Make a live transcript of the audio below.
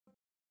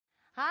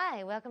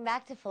Hi, welcome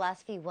back to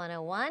Philosophy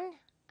 101.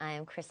 I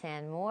am Chris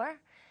Ann Moore,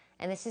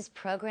 and this is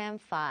Program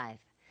 5.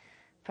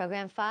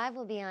 Program 5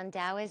 will be on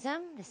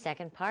Taoism, the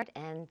second part,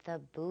 and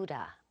the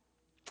Buddha.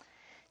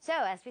 So,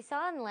 as we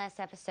saw in the last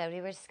episode,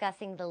 we were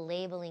discussing the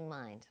labeling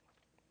mind.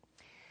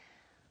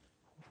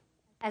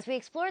 As we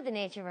explored the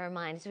nature of our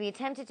minds, we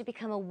attempted to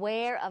become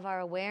aware of our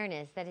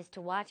awareness, that is,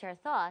 to watch our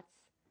thoughts.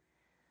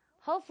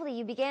 Hopefully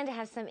you began to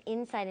have some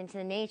insight into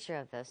the nature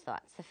of those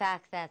thoughts, the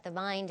fact that the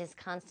mind is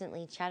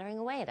constantly chattering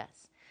away at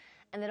us,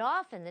 and that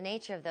often the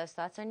nature of those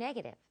thoughts are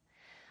negative.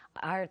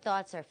 Our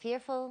thoughts are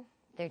fearful,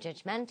 they're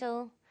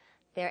judgmental,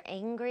 they're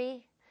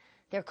angry,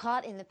 they're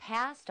caught in the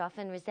past,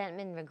 often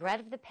resentment and regret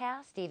of the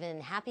past.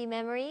 Even happy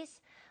memories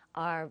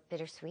are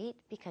bittersweet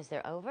because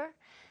they're over,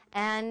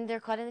 and they're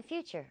caught in the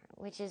future,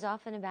 which is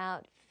often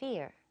about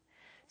fear.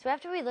 So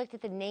after we looked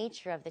at the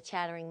nature of the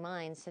chattering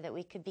mind so that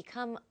we could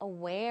become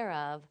aware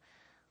of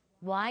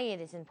why it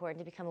is important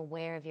to become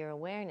aware of your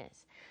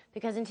awareness.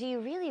 Because until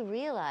you really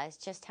realize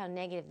just how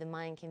negative the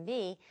mind can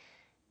be,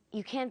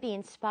 you can't be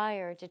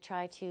inspired to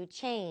try to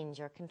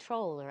change or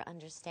control or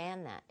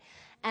understand that.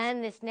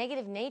 And this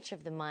negative nature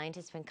of the mind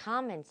has been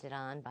commented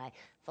on by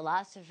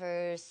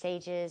philosophers,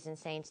 sages, and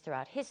saints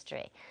throughout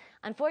history.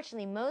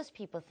 Unfortunately, most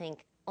people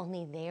think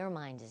only their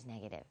mind is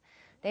negative.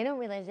 They don't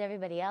realize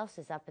everybody else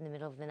is up in the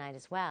middle of the night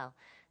as well.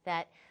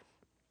 That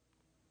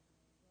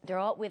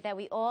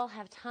we all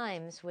have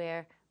times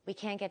where we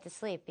can't get to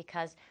sleep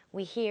because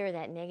we hear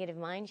that negative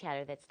mind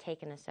chatter that's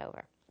taken us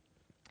over.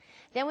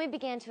 Then we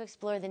began to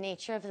explore the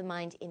nature of the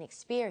mind in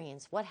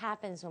experience. What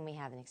happens when we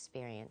have an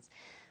experience?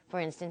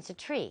 For instance, a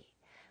tree.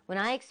 When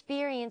I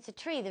experience a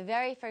tree, the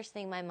very first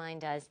thing my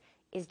mind does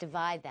is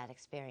divide that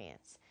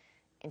experience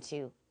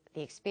into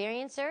the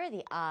experiencer,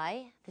 the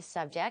I, the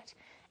subject,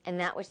 and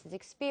that which is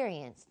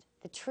experienced,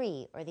 the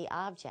tree or the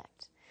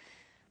object.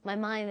 My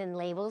mind then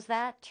labels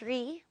that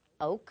tree,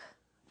 oak,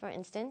 for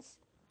instance,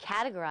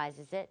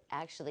 categorizes it,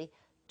 actually,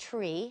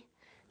 tree.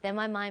 Then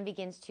my mind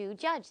begins to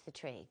judge the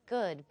tree,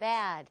 good,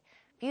 bad,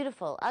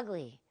 beautiful,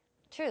 ugly,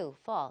 true,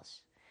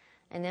 false.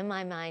 And then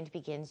my mind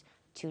begins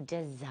to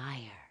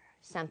desire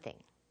something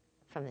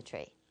from the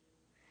tree.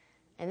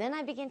 And then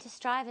I begin to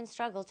strive and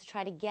struggle to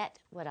try to get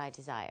what I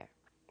desire.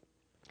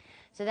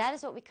 So that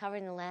is what we covered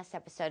in the last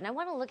episode. And I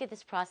want to look at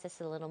this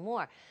process a little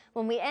more.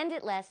 When we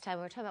ended last time,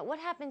 we were talking about what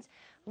happens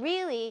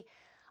really,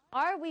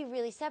 are we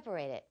really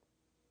separated?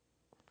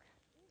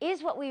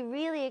 Is what we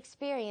really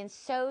experience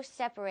so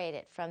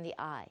separated from the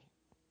I?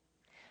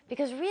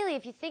 Because really,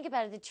 if you think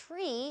about it, the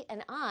tree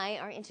and I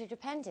are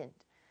interdependent.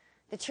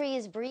 The tree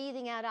is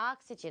breathing out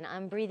oxygen.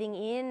 I'm breathing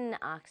in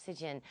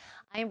oxygen.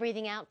 I am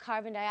breathing out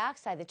carbon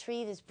dioxide. The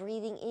tree is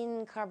breathing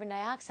in carbon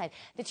dioxide.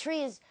 The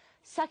tree is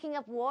sucking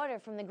up water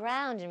from the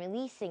ground and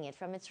releasing it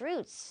from its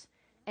roots.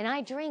 And I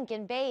drink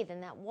and bathe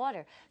in that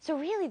water. So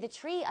really, the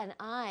tree and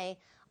I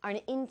are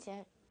in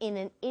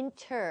an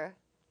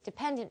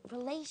interdependent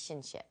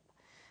relationship.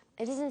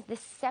 It isn't this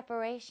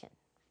separation.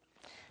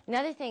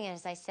 Another thing,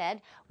 as I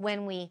said,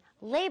 when we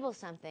label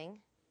something,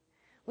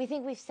 we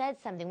think we've said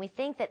something. We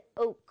think that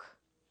oak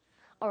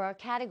or our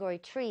category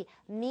tree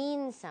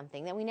means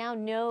something, that we now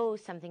know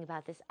something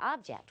about this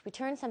object. We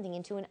turn something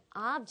into an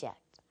object.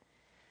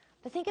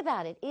 But think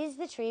about it. Is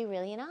the tree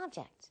really an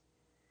object?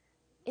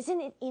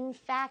 Isn't it, in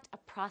fact, a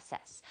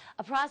process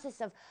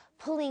of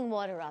pulling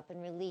water up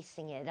and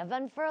releasing it, of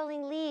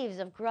unfurling leaves,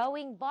 of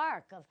growing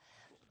bark, of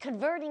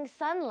converting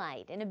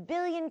sunlight and a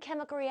billion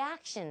chemical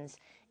reactions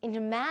into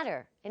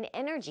matter and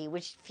energy,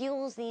 which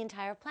fuels the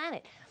entire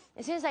planet?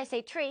 As soon as I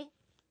say tree,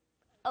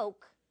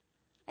 oak,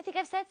 I think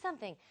I've said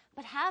something.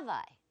 But have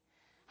I?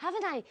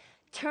 Haven't I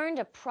turned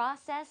a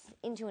process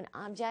into an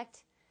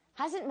object?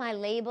 Hasn't my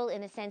label,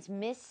 in a sense,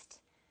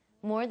 missed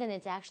more than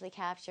it's actually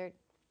captured?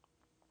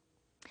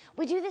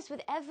 We do this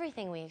with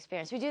everything we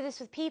experience. We do this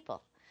with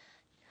people.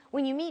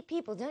 When you meet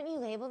people, don't you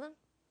label them?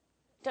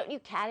 Don't you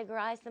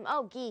categorize them?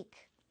 Oh,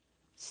 geek,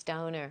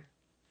 stoner,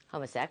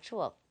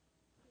 homosexual,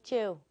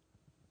 Jew,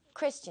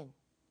 Christian.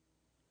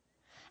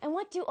 And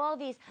what do all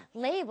these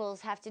labels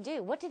have to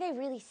do? What do they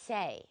really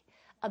say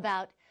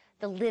about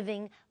the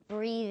living,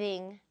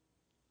 breathing,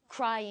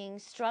 crying,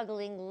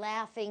 struggling,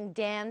 laughing,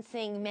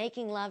 dancing,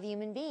 making love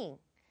human being?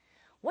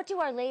 What do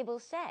our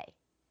labels say?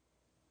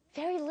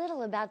 Very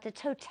little about the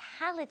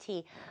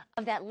totality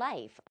of that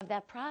life, of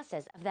that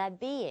process, of that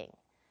being.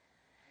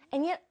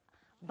 And yet,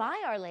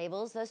 by our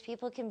labels, those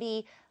people can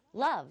be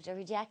loved or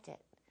rejected.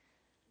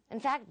 In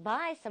fact,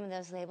 by some of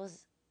those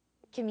labels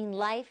can mean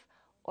life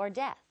or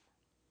death.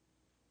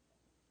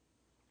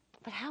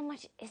 But how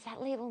much is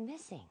that label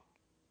missing?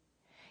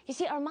 You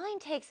see, our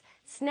mind takes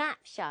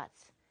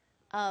snapshots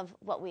of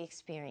what we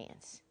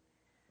experience.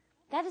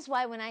 That is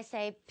why when I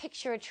say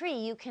picture a tree,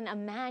 you can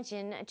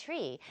imagine a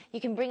tree.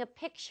 You can bring a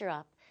picture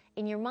up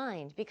in your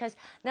mind, because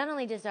not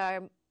only does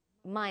our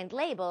mind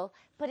label,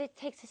 but it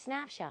takes a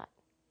snapshot.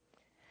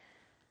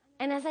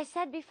 And as I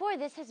said before,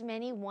 this has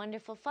many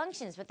wonderful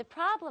functions, but the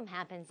problem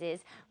happens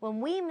is when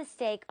we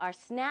mistake our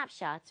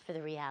snapshots for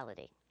the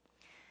reality.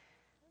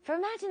 For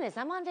imagine this,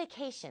 I'm on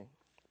vacation.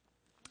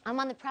 I'm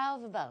on the prow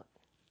of a boat.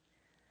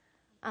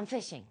 I'm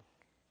fishing.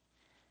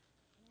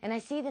 And I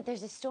see that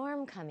there's a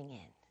storm coming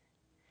in.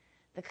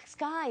 The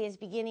sky is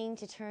beginning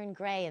to turn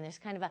gray, and there's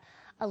kind of a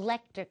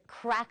electric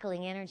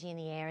crackling energy in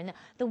the air. And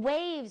the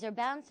waves are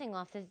bouncing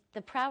off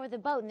the prow of the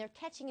boat, and they're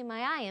catching in my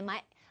eye, and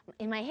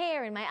in my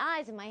hair, in my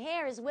eyes, and my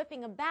hair is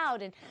whipping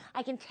about, and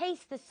I can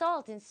taste the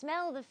salt and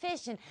smell the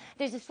fish, and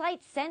there's a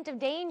slight scent of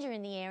danger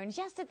in the air. And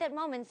just at that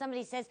moment,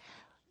 somebody says,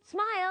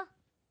 "Smile."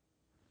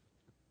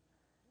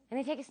 And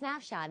they take a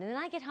snapshot. And then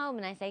I get home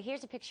and I say,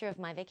 "Here's a picture of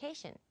my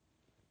vacation."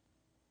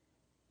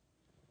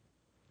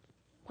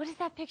 What does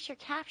that picture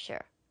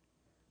capture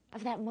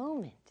of that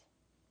moment?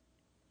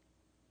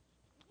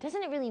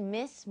 Doesn't it really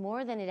miss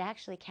more than it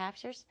actually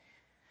captures?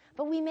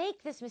 But we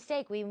make this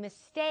mistake. We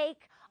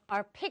mistake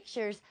our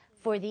pictures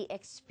for the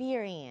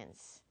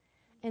experience.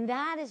 And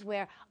that is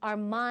where our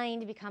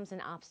mind becomes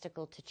an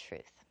obstacle to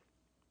truth.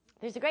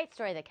 There's a great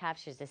story that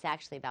captures this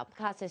actually about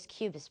Picasso's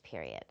Cubist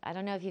period. I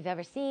don't know if you've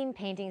ever seen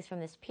paintings from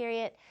this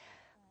period,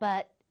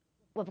 but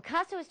what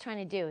Picasso was trying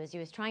to do is he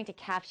was trying to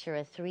capture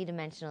a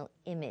three-dimensional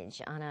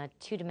image on a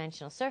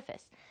two-dimensional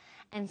surface.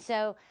 And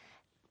so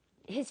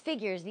his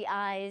figures, the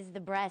eyes, the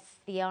breasts,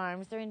 the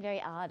arms, they're in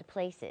very odd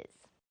places.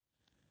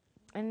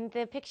 And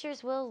the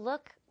pictures will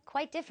look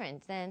quite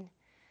different than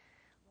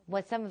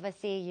what some of us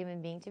see a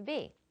human being to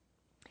be.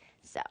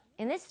 So,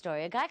 in this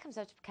story, a guy comes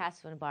up to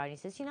Picasso in a bar and he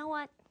says, "You know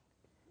what?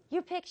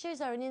 Your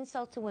pictures are an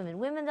insult to women.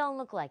 Women don't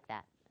look like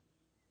that."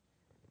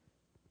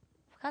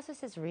 Picasso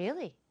says,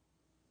 "Really?"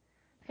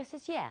 Picasso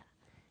says, "Yeah."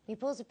 And he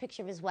pulls a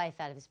picture of his wife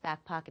out of his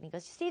back pocket and he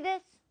goes, "You see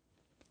this?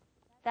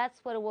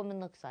 That's what a woman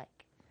looks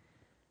like."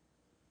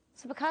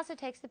 So Picasso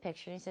takes the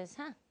picture and he says,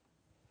 "Huh.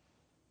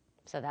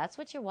 So that's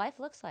what your wife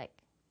looks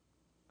like."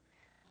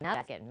 Now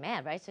he's getting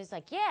mad, right? So he's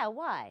like, "Yeah,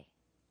 why?"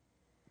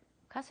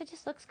 Picasso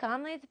just looks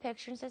calmly at the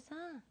picture and says,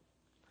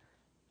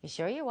 "You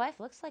sure your wife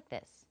looks like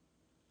this?"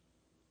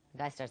 The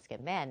guy starts to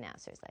get mad now,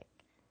 so he's like,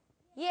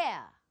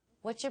 "Yeah,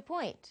 what's your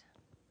point?"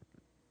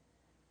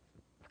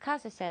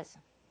 Picasso says,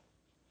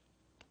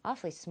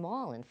 "Awfully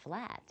small and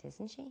flat,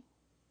 isn't she?"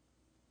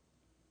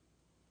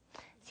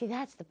 See,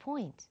 that's the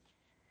point.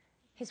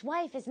 His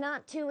wife is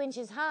not 2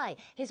 inches high.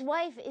 His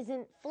wife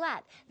isn't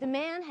flat. The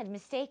man had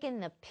mistaken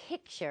the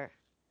picture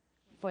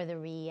for the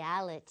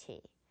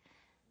reality.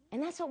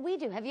 And that's what we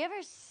do. Have you ever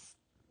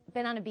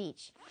been on a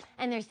beach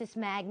and there's this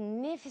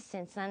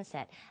magnificent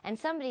sunset and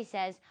somebody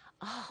says,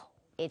 "Oh,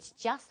 it's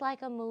just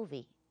like a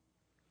movie"?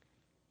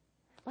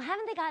 Well,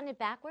 haven't they gotten it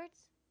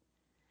backwards?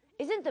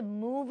 Isn't the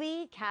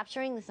movie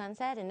capturing the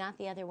sunset and not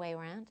the other way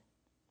around?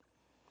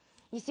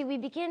 You see, we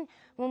begin,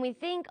 when we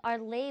think our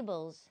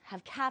labels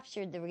have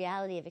captured the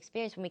reality of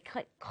experience, when we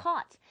get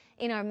caught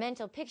in our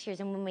mental pictures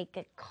and when we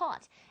get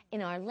caught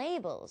in our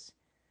labels,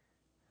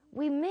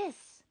 we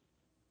miss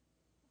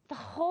the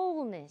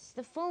wholeness,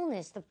 the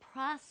fullness, the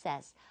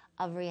process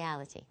of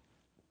reality.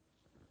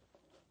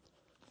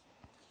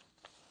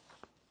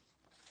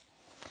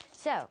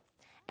 So,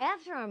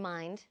 after our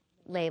mind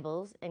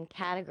labels and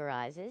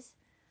categorizes,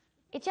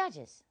 it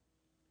judges.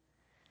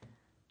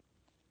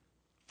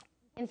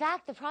 In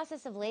fact, the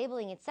process of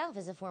labeling itself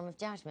is a form of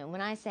judgment.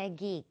 When I say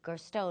geek or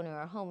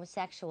stoner or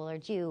homosexual or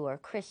Jew or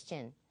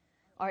Christian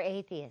or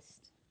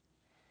atheist,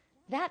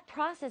 that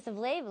process of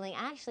labeling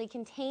actually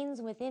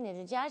contains within it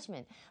a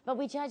judgment. But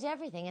we judge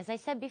everything, as I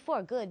said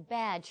before, good,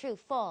 bad, true,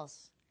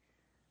 false,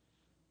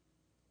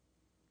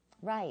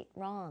 right,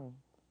 wrong.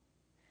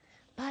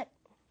 But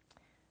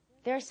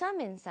there are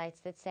some insights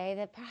that say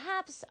that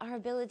perhaps our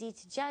ability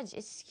to judge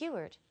is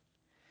skewered,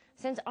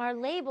 since our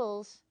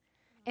labels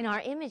and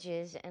our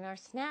images and our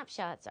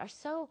snapshots are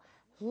so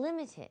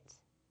limited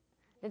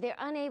that they're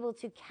unable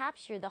to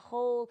capture the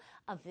whole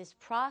of this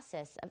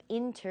process of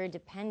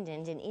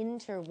interdependent and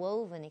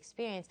interwoven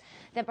experience,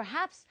 that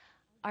perhaps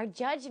our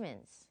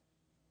judgments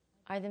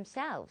are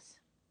themselves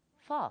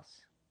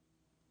false.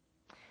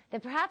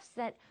 That perhaps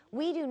that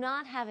we do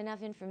not have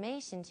enough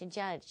information to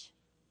judge.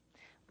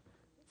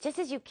 Just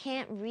as you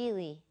can't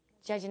really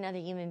judge another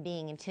human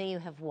being until you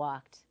have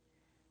walked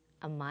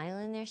a mile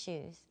in their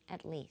shoes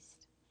at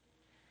least,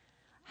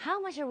 how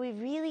much are we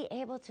really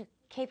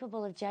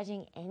capable of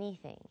judging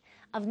anything,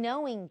 of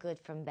knowing good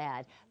from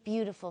bad,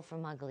 beautiful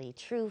from ugly,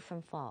 true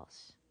from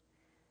false?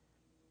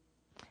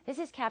 This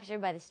is captured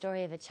by the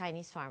story of a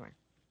Chinese farmer.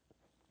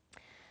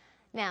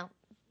 Now,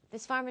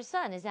 this farmer's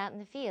son is out in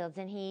the fields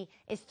and he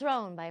is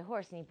thrown by a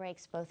horse and he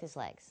breaks both his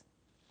legs.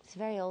 It's a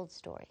very old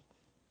story.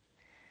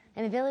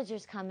 And the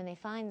villagers come and they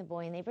find the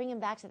boy and they bring him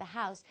back to the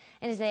house,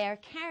 and as they are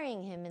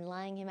carrying him and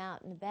lying him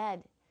out in the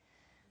bed,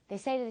 they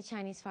say to the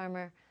Chinese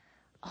farmer,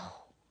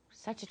 "Oh,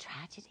 such a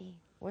tragedy.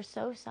 We're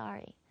so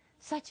sorry.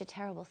 Such a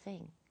terrible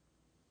thing."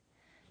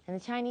 And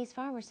the Chinese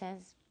farmer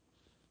says,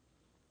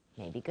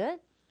 "Maybe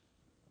good,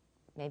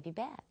 maybe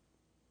bad."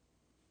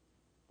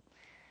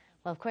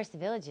 Well, of course, the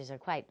villagers are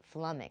quite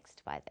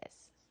flummoxed by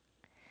this.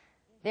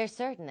 They're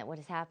certain that what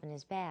has happened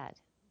is bad.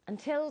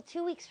 Until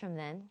 2 weeks from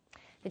then,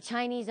 the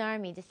Chinese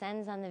army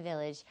descends on the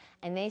village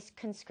and they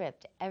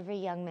conscript every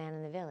young man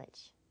in the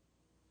village.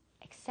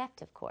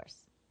 Except, of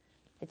course,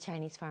 the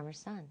Chinese farmer's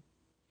son.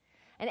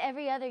 And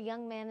every other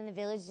young man in the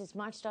village is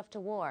marched off to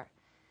war.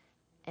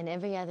 And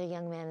every other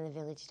young man in the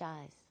village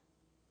dies.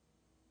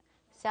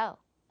 So,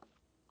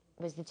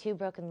 was the 2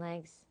 broken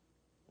legs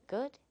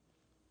good?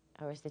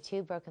 Or was the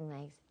 2 broken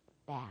legs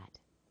bad?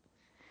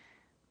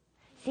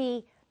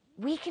 See,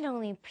 we can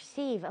only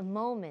perceive a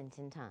moment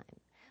in time.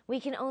 We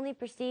can only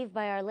perceive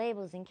by our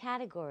labels and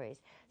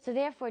categories. So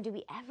therefore, do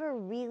we ever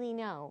really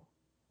know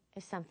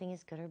if something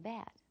is good or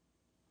bad?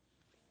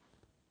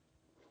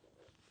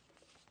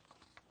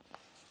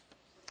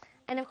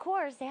 And of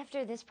course,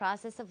 after this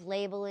process of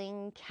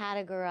labeling,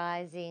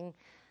 categorizing,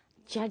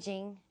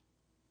 judging,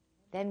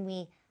 then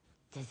we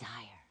desire.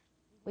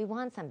 We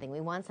want something. We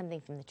want something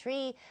from the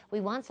tree.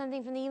 We want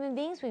something from the human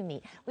beings we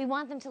meet. We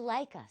want them to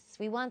like us.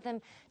 We want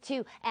them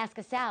to ask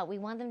us out. We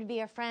want them to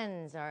be our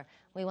friends, or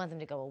we want them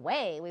to go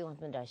away. We want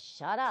them to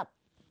shut up.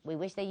 We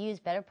wish they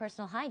used better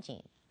personal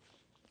hygiene.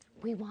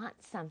 We want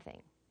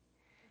something.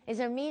 Is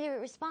our immediate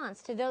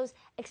response to those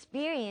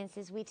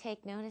experiences we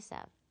take notice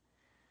of.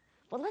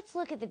 Well, let's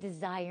look at the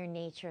desire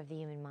nature of the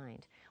human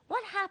mind.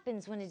 What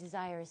happens when a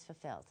desire is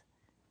fulfilled?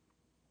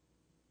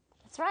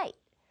 That's right.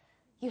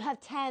 You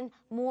have 10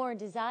 more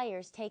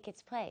desires take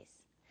its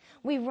place.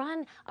 We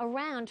run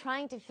around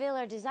trying to fill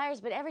our desires,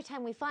 but every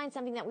time we find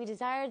something that we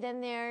desire, then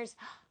there's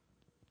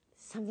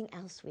something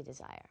else we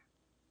desire.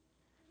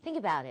 Think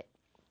about it.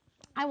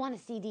 I want a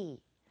CD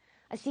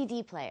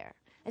player.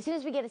 As soon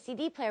as we get a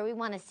CD player, we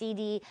want a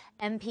CD,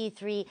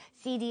 MP3,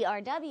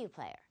 CD-RW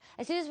player.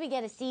 As soon as we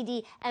get a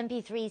CD,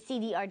 MP3,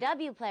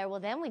 CD-RW player, well,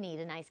 then we need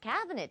a nice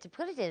cabinet to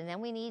put it in, and then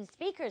we need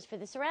speakers for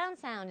the surround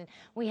sound. And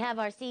we have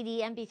our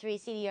CD, MP3,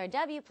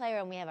 CD-RW player,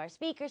 and we have our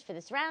speakers for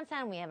the surround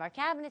sound, and we have our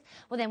cabinets.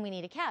 Well, then we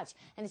need a couch.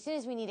 And as soon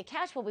as we need a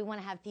couch, well, we want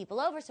to have people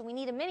over, so we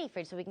need a mini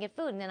fridge so we can get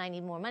food, and then I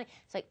need more money.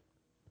 It's like,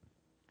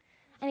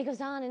 and it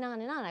goes on and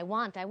on and on. I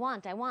want.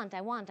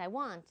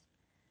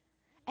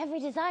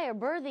 Every desire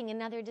birthing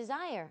another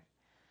desire.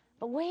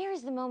 But where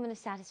is the moment of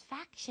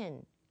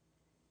satisfaction?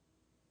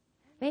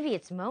 Maybe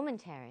it's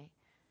momentary,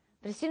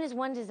 but as soon as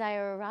one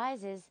desire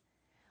arises,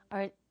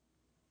 or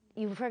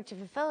you work to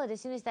fulfill it,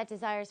 as soon as that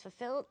desire is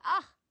fulfilled,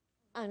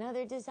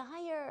 another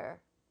desire.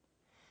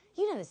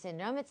 You know the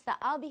syndrome. It's the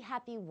I'll be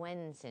happy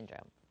when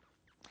syndrome.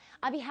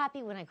 I'll be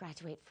happy when I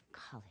graduate from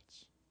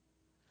college.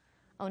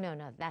 Oh, no,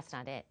 that's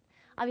not it.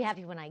 I'll be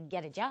happy when I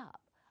get a job.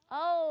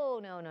 Oh,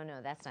 no,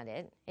 that's not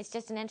it. It's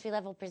just an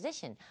entry-level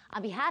position.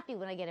 I'll be happy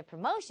when I get a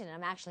promotion and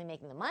I'm actually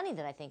making the money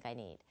that I think I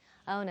need.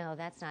 Oh, no,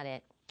 that's not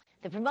it.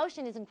 The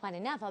promotion isn't quite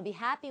enough. I'll be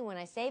happy when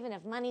I save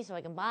enough money so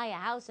I can buy a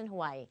house in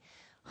Hawaii.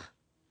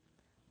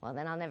 Well,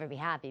 then I'll never be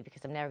happy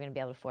because I'm never going to be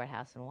able to afford a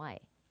house in Hawaii.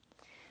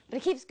 But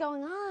it keeps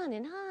going on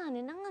and on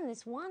and on,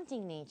 this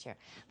wanting nature.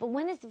 But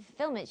when is the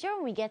fulfillment? Sure,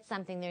 when we get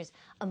something, there's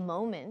a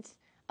moment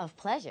of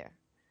pleasure.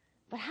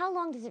 But how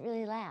long does it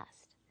really last?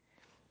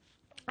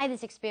 I had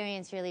this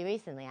experience really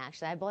recently,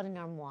 actually. I bought an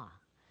armoire,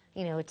 a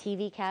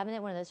TV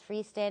cabinet, one of those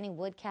freestanding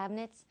wood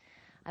cabinets.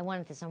 I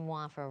wanted this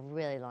armoire for a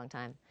really long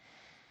time.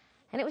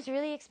 And it was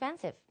really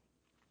expensive.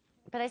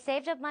 But I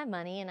saved up my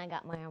money and I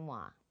got my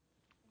armoire.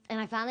 And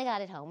I finally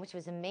got it home, which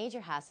was a major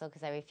hassle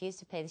because I refused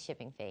to pay the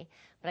shipping fee.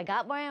 But I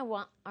got my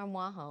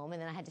armoire home,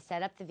 and then I had to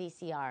set up the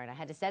VCR, and I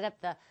had to set up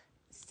the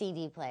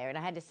CD player, and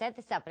I had to set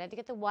this up, and I had to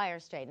get the wire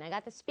straight, and I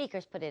got the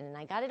speakers put in, and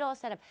I got it all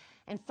set up.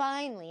 And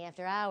finally,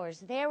 after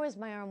hours, there was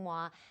my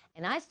armoire,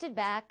 and I stood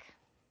back,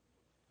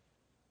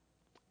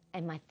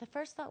 and the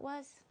first thought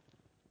was,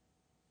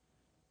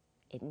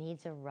 it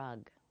needs a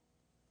rug.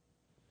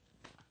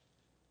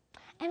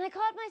 And I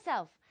caught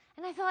myself,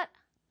 and I thought,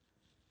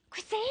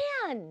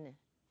 Chrisanne,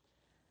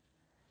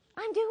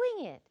 I'm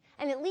doing it.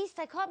 And at least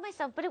I caught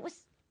myself, but it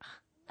was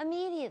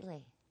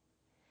immediately.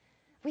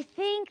 We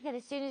think that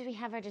as soon as we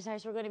have our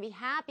desires, we're going to be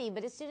happy,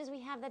 but as soon as we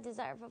have that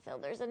desire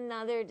fulfilled, there's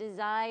another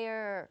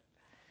desire.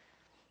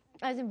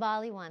 I was in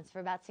Bali once for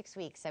about 6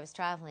 weeks. I was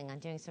traveling on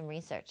doing some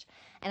research,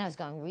 and I was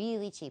going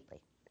really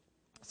cheaply.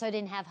 So I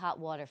didn't have hot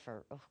water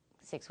for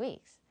 6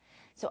 weeks.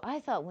 So I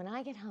thought, when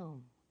I get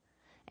home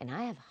and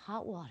I have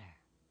hot water,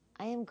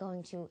 I am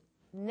going to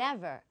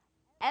never,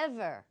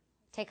 ever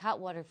take hot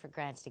water for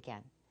granted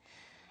again.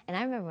 And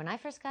I remember when I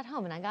first got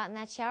home and I got in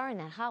that shower and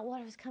that hot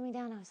water was coming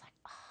down, I was like,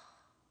 oh,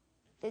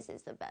 this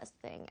is the best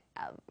thing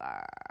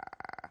ever.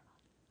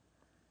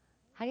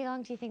 How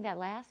long do you think that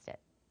lasted?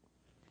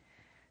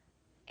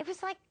 It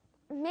was like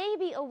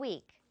maybe a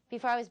week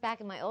before I was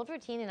back in my old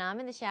routine, and I'm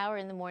in the shower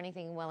in the morning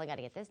thinking, well, I got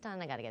to get this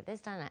done, I got to get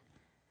this done.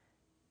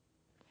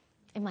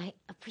 And my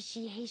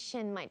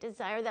appreciation, my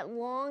desire, that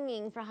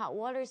longing for hot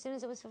water as soon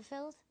as it was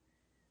fulfilled.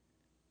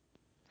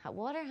 Hot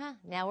water, huh?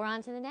 Now we're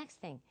on to the next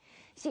thing.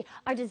 See,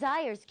 our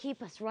desires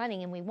keep us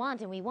running, and we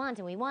want, and we want,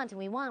 and we want, and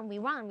we want, and we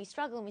run, we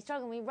struggle, and we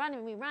struggle, and we run,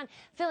 and we run,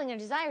 filling our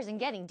desires and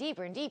getting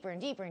deeper and deeper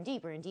and deeper and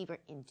deeper and deeper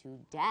into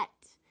debt,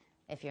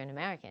 if you're an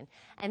American.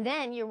 And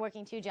then you're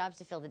working 2 jobs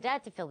to fill the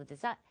debt, to fill the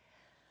desire.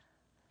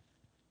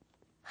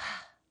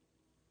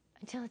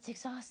 Until it's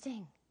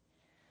exhausting.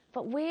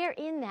 But where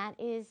in that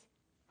is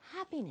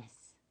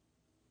happiness?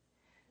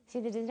 See,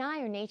 the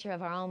desire nature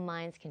of our own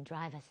minds can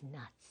drive us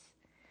nuts.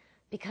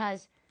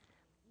 Because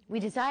We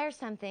desire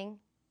something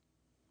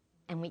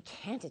and we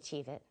can't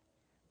achieve it,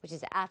 which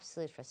is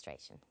absolute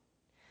frustration.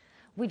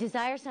 We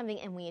desire something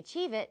and we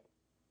achieve it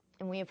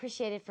and we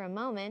appreciate it for a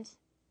moment,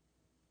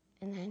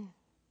 and then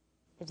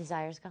the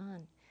desire's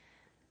gone.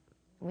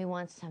 We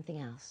want something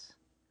else.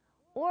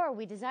 Or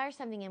we desire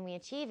something and we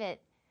achieve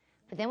it,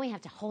 but then we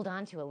have to hold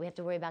on to it. We have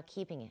to worry about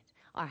keeping it.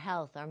 Our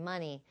health, our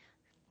money.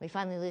 We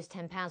finally lose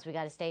 10 pounds, we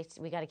got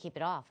to keep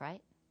it off,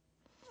 right?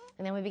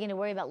 And then we begin to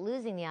worry about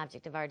losing the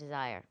object of our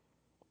desire.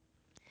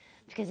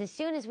 Because as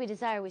soon as we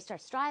desire, we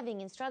start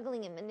striving and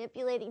struggling and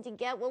manipulating to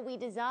get what we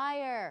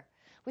desire.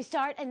 We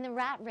start in the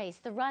rat race,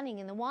 the running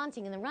and the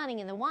wanting and the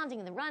running and the wanting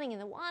and the running and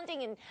the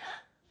wanting, and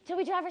until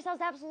we drive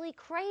ourselves absolutely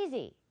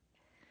crazy.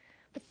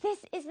 But this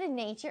is the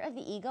nature of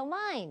the ego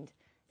mind.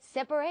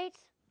 Separate,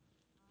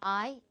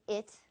 I,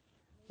 it,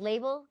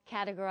 label,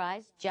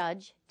 categorize,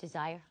 judge,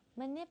 desire,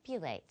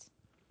 manipulate.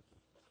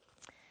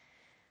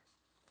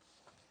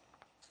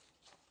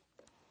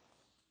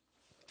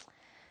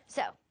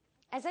 So,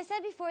 as I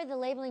said before, the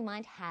labeling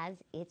mind has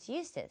its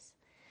uses.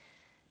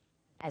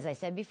 As I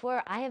said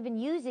before, I have been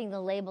using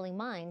the labeling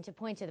mind to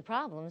point to the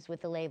problems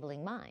with the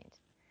labeling mind.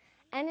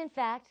 And in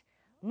fact,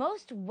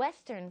 most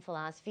Western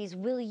philosophies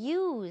will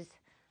use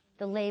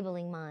the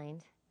labeling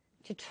mind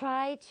to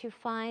try to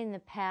find the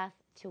path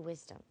to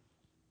wisdom.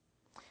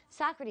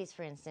 Socrates,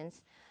 for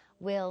instance,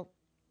 will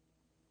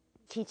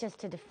teach us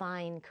to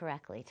define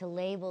correctly, to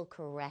label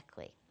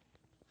correctly.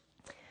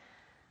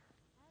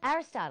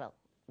 Aristotle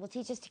will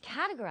teach us to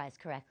categorize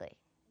correctly.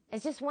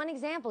 As just one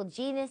example,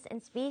 genus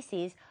and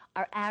species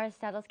are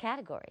Aristotle's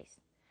categories.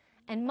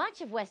 And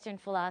much of Western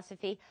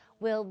philosophy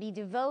will be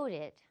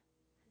devoted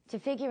to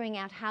figuring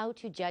out how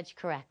to judge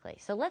correctly.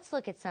 So let's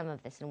look at some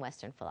of this in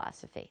Western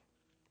philosophy.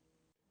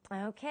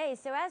 Okay,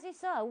 so as we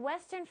saw,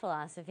 Western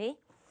philosophy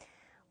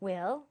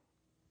will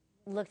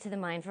look to the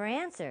mind for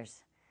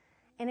answers.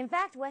 And in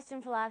fact,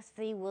 Western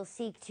philosophy will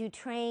seek to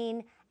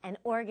train and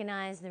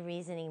organize the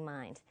reasoning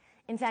mind.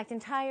 In fact,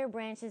 entire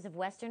branches of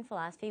Western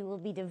philosophy will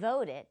be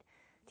devoted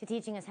to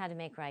teaching us how to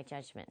make right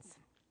judgments.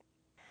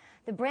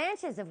 The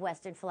branches of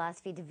Western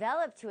philosophy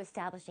develop to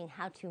establishing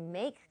how to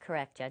make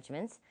correct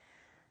judgments.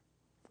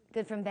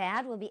 Good from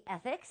bad will be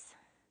ethics.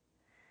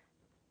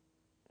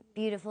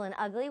 Beautiful and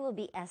ugly will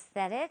be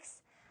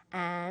aesthetics.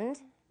 And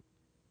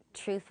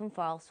truth from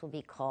false will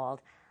be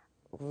called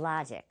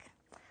logic.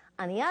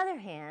 On the other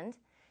hand,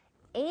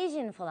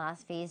 Asian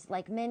philosophies,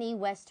 like many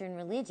Western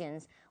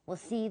religions, will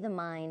see the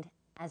mind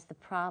as the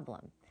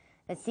problem,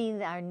 that see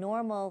our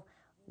normal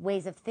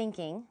ways of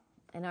thinking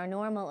and our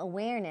normal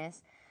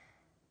awareness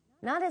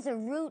not as a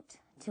route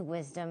to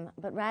wisdom,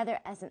 but rather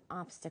as an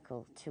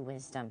obstacle to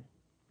wisdom.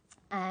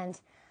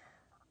 And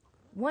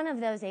one of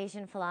those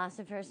Asian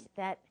philosophers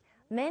that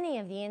many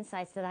of the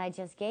insights that I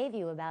just gave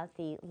you about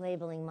the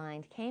labeling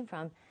mind came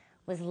from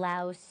was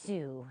Lao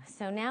Tzu.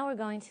 So now we're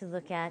going to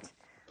look at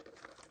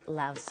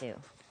Lao Tzu.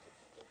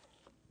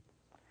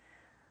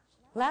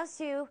 Lao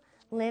Tzu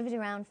lived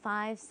around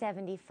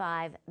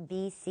 575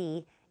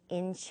 BC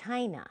in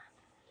China.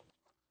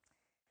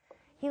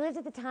 He lived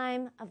at the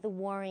time of the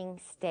Warring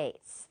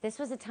States. This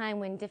was a time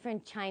when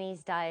different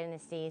Chinese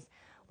dynasties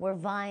were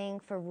vying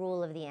for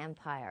rule of the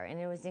empire, and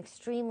it was an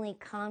extremely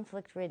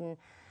conflict-ridden,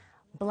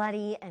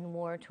 bloody, and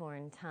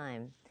war-torn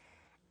time.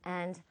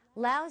 And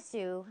Lao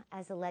Tzu,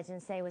 as the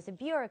legends say, was a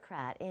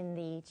bureaucrat in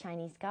the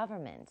Chinese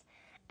government.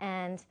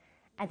 And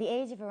at the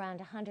age of around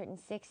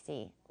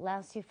 160,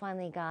 Lao Tzu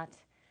finally got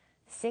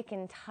sick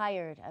and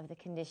tired of the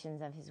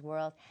conditions of his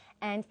world,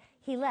 and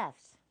he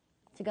left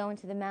to go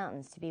into the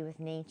mountains to be with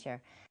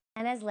nature.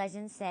 And as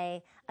legends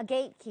say, a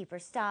gatekeeper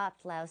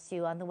stopped Lao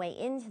Tzu on the way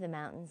into the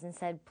mountains and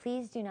said,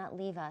 "Please do not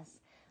leave us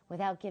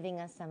without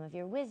giving us some of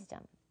your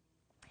wisdom."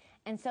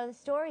 And so the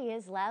story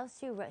is Lao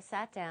Tzu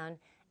sat down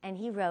and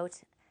he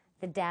wrote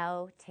the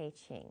Tao Te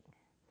Ching.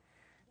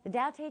 The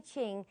Tao Te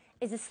Ching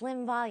is a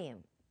slim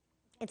volume.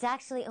 It's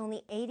actually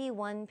only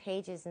 81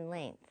 pages in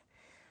length.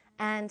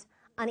 And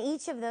on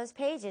each of those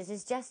pages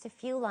is just a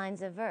few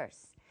lines of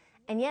verse.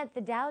 And yet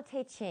the Tao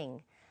Te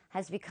Ching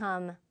has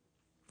become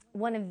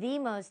one of the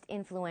most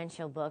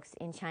influential books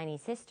in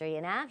Chinese history,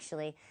 and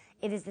actually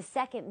it is the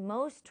second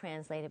most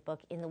translated book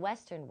in the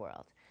Western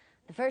world.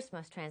 The first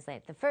most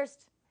translated,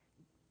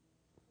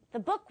 the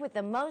book with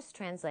the most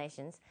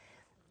translations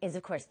is,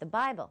 of course, the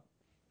Bible.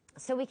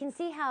 So we can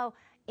see how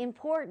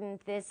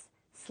important this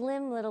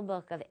slim little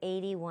book of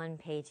 81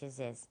 pages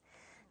is.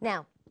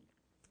 Now,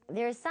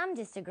 there is some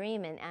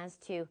disagreement as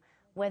to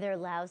whether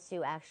Lao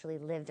Tzu actually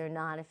lived or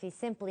not, if he's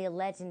simply a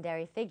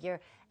legendary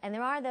figure. And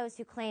there are those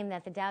who claim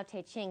that the Tao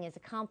Te Ching is a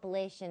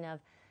compilation of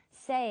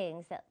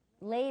sayings that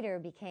later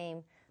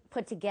became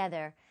put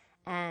together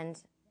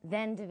and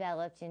then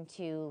developed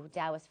into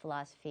Taoist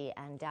philosophy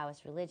and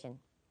Taoist religion.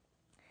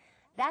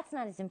 That's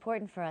not as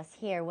important for us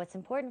here. What's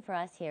important for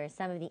us here is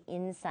some of the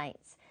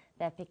insights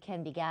that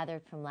can be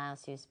gathered from Lao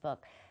Tzu's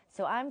book.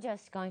 So I'm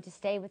just going to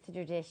stay with the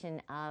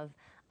tradition of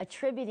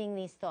attributing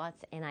these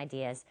thoughts and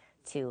ideas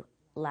to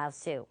Lao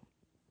Tzu.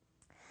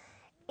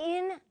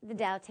 In the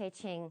Tao Te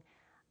Ching,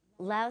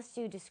 Lao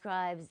Tzu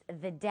describes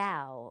the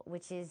Tao,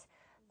 which is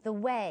the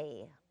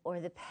way or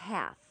the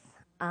path.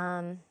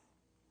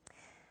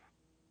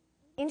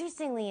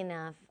 Interestingly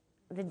enough,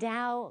 the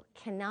Tao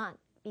cannot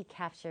be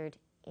captured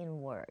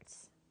in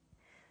words.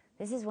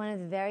 This is one of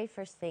the very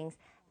first things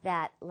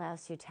that Lao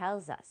Tzu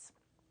tells us.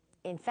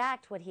 In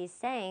fact, what he's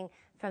saying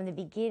from the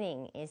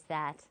beginning is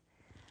that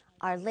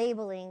our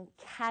labeling,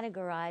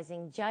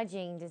 categorizing,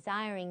 judging,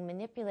 desiring,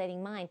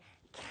 manipulating mind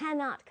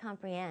cannot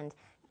comprehend,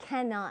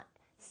 cannot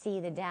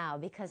see the Tao,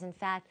 because in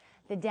fact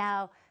the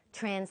Tao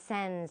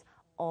transcends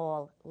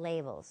all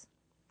labels.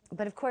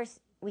 But of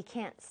course, we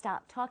can't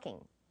stop talking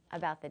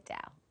about the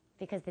Tao,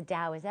 because the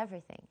Tao is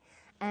everything.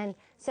 And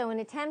so in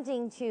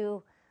attempting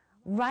to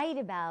write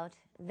about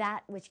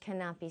that which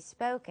cannot be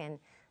spoken,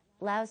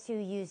 Lao Tzu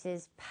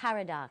uses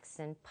paradox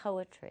and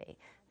poetry.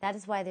 That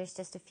is why there's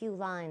just a few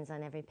lines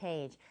on every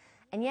page.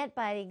 And yet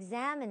by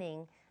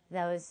examining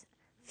those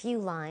few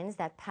lines,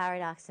 that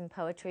paradox and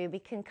poetry, we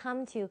can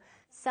come to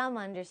some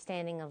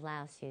understanding of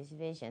Lao Tzu's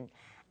vision.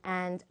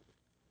 And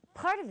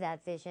part of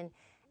that vision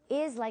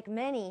is, like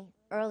many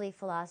early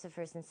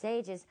philosophers and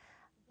sages,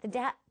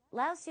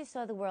 Lao Tzu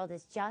saw the world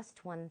as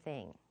just one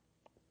thing.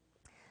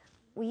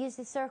 We use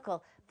the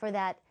circle for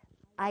that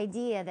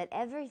idea that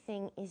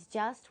everything is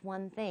just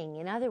one thing.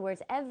 In other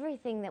words,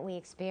 everything that we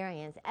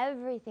experience,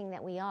 everything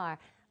that we are,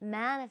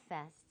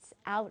 manifests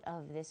out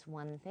of this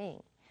one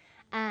thing.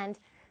 And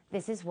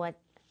this is what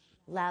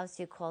Lao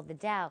Tzu called the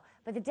Tao.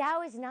 But the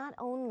Tao is not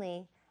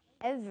only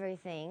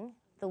everything,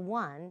 the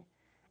one,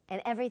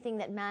 and everything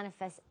that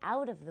manifests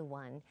out of the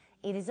one.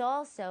 It is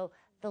also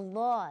the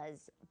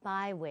laws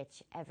by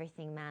which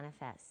everything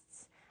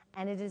manifests.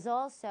 And it is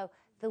also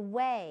the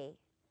way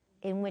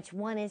in which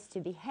one is to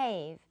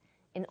behave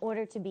in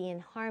order to be in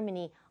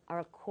harmony or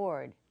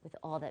accord with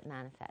all that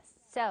manifests.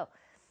 So,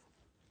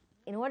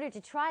 in order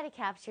to try to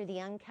capture the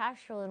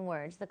uncapturable in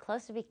words, the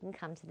closer we can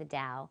come to the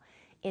Tao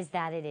is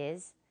that it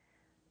is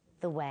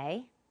the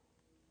way,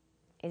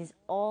 it is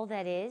all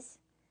that is,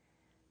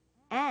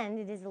 and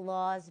it is the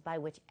laws by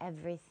which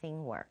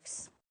everything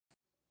works.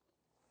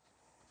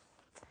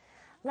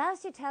 Lao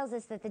Tzu tells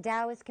us that the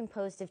Tao is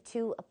composed of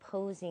two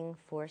opposing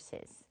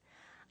forces.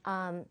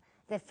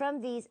 That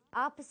from these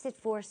opposite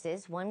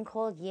forces, one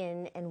called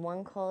yin and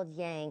one called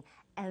yang,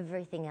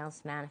 everything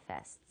else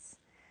manifests.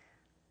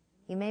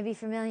 You may be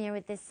familiar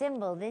with this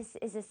symbol. This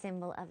is a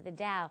symbol of the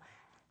Tao.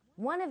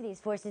 One of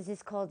these forces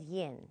is called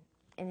yin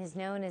and is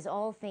known as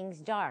all things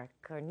dark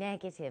or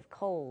negative,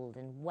 cold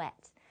and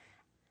wet.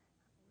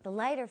 The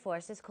lighter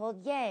force is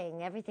called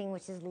yang, everything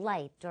which is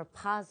light or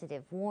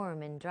positive,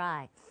 warm and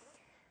dry.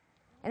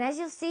 And as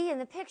you'll see in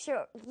the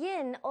picture,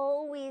 yin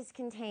always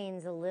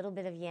contains a little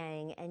bit of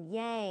yang, and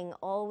yang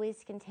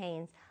always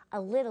contains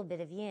a little bit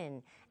of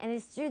yin. And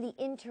it's through the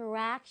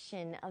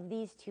interaction of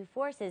these two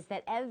forces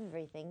that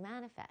everything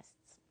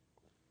manifests.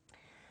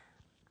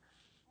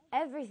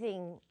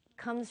 Everything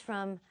comes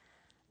from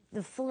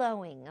the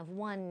flowing of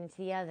one into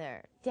the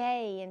other,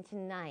 day into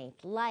night,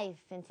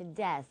 life into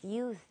death,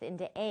 youth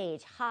into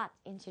age, hot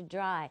into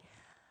dry,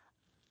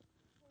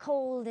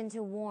 cold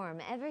into warm.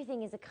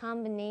 Everything is a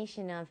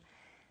combination of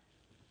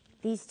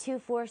these two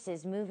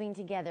forces moving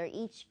together,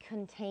 each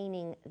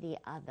containing the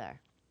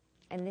other.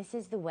 And this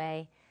is the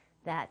way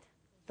that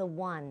the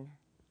one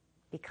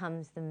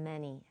becomes the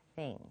many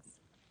things.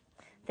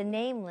 The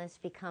nameless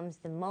becomes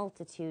the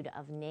multitude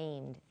of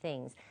named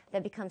things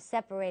that become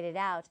separated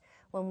out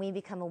when we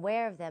become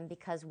aware of them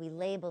because we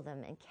label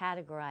them and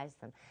categorize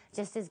them.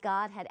 Just as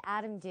God had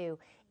Adam do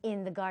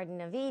in the Garden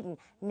of Eden.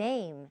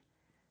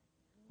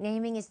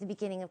 Naming is the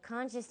beginning of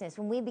consciousness.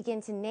 When we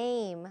begin to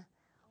name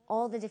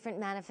all the different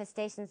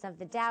manifestations of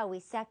the Tao, we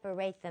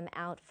separate them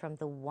out from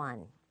the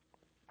one.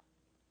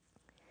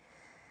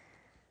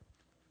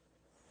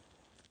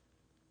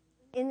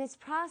 In this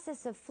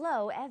process of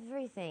flow,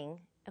 everything,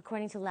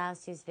 according to Lao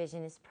Tzu's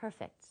vision, is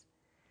perfect.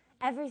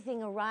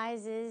 Everything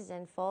arises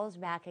and falls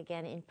back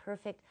again in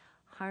perfect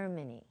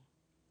harmony.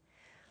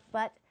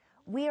 But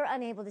we are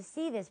unable to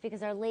see this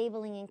because our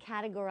labeling and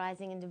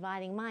categorizing and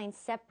dividing mind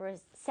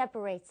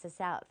separates us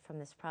out from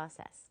this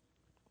process.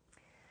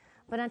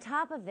 But on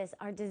top of this,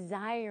 our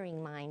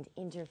desiring mind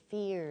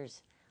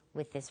interferes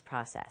with this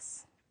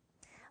process.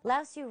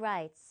 Lao Tzu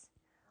writes,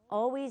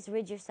 always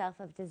rid yourself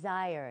of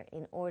desire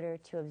in order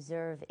to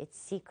observe its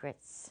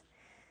secrets.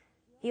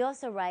 He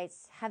also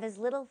writes, have as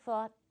little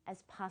thought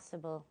as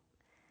possible,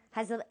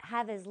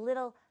 have as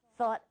little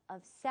thought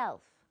of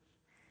self,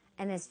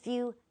 and as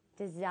few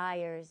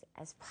desires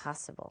as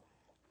possible.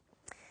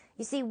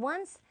 You see,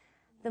 once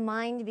the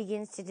mind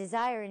begins to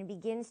desire and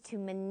begins to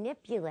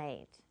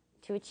manipulate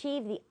to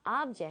achieve the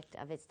object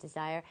of its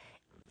desire,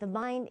 the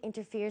mind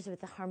interferes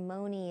with the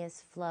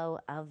harmonious flow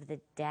of the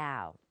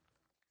Tao.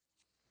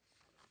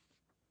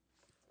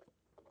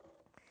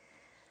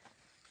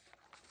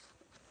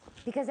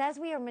 Because as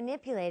we are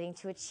manipulating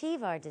to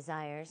achieve our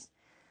desires,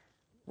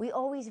 we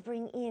always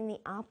bring in the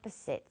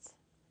opposite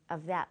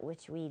of that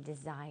which we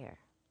desire.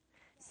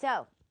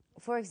 So,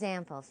 for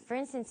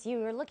instance,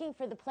 you are looking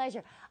for the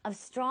pleasure of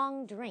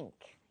strong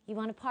drink. You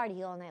want to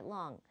party all night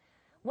long.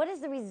 what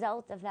is the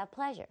result of that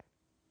pleasure?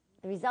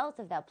 The result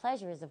of that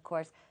pleasure is, of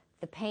course,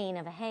 the pain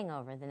of a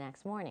hangover the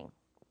next morning.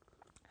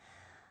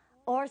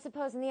 Or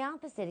suppose in the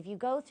opposite, if you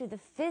go through the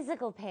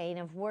physical pain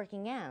of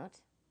working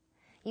out,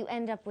 you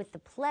end up with the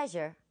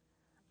pleasure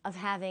of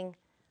having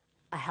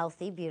a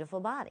healthy, beautiful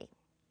body.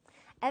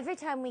 Every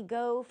time we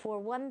go for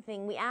one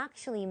thing, we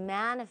actually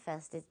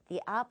manifest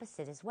the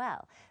opposite as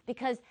well,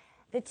 because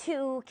the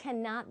two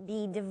cannot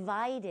be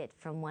divided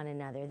from one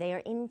another. They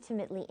are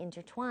intimately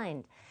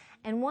intertwined.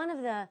 And one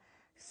of the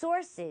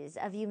sources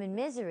of human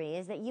misery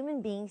is that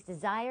human beings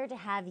desire to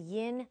have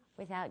yin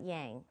without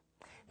yang.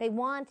 They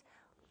want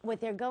what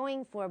they're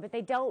going for, but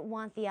they don't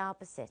want the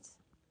opposite.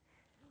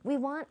 We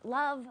want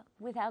love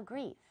without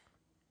grief,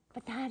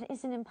 but that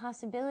is an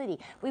impossibility.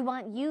 We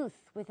want youth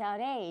without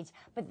age,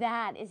 but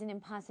that is an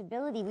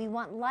impossibility. We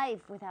want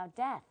life without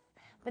death,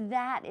 but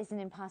that is an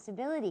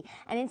impossibility.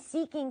 And in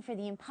seeking for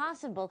the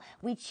impossible,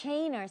 we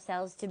chain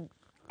ourselves to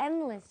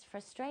endless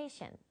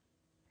frustration.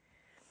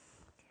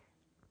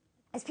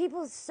 As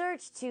people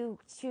search to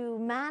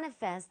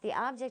manifest the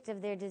object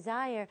of their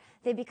desire,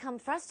 they become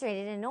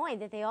frustrated and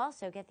annoyed that they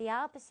also get the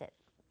opposite.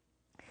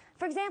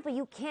 For example,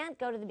 you can't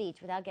go to the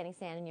beach without getting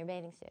sand in your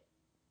bathing suit.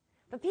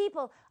 But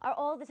people are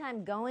all the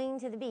time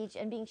going to the beach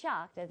and being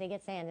shocked that they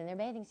get sand in their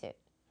bathing suit.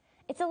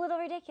 It's a little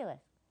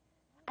ridiculous.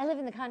 I live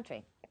in the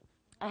country.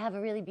 I have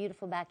a really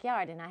beautiful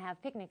backyard and I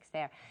have picnics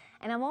there.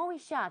 And I'm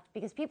always shocked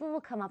because people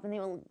will come up and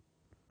they'll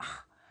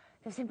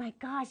say, my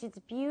gosh, it's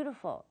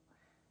beautiful.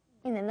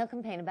 And then they'll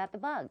complain about the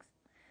bugs.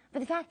 But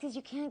the fact is,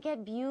 you can't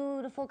get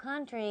beautiful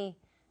country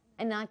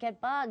and not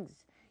get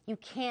bugs. You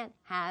can't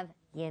have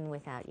yin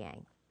without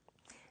yang.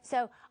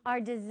 So our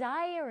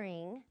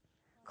desiring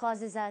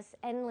causes us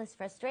endless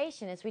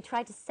frustration as we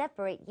try to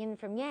separate yin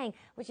from yang,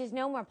 which is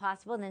no more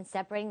possible than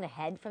separating the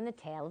head from the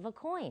tail of a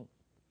coin.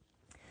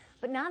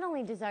 But not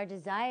only does our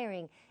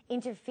desiring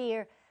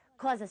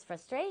cause us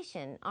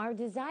frustration, our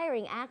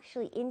desiring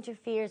actually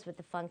interferes with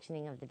the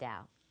functioning of the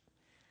Tao.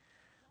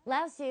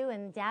 Lao Tzu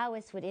and the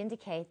Taoists would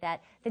indicate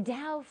that the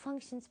Tao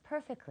functions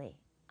perfectly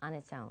on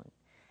its own.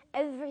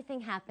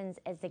 Everything happens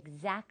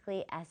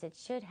exactly as it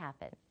should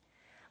happen.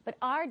 But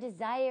our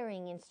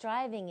desiring and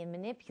striving and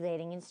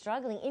manipulating and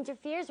struggling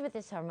interferes with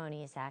this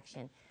harmonious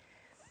action.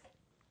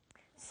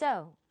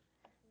 So,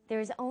 there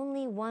is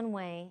only one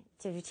way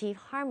to achieve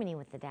harmony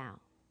with the Tao,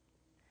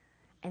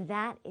 and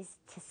that is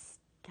to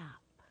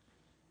stop.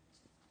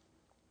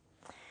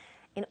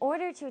 In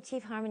order to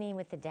achieve harmony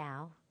with the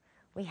Tao,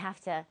 we have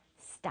to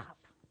stop.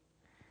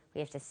 We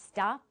have to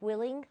stop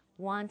willing,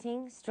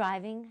 wanting,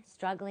 striving,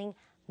 struggling,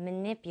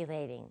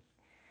 manipulating.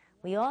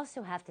 We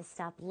also have to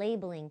stop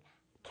labeling,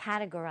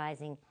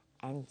 categorizing,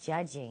 and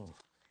judging.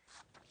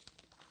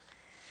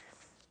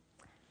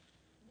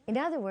 In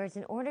other words,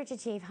 in order to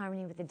achieve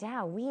harmony with the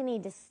Tao, we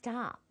need to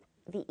stop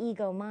the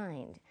ego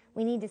mind.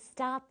 We need to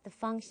stop the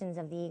functions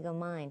of the ego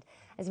mind.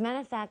 As a matter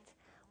of fact,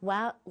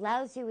 Lao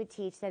Tzu would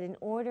teach that in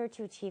order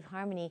to achieve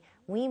harmony,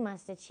 we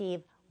must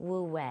achieve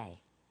Wu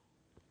Wei.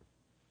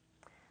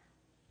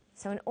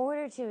 So in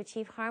order to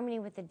achieve harmony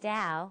with the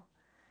Tao,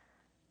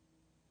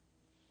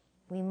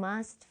 we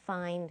must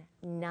find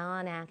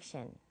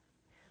non-action,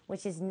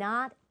 which is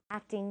not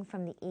acting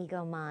from the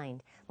ego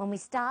mind. When we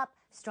stop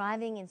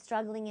striving and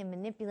struggling and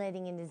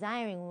manipulating and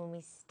desiring, when we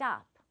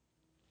stop,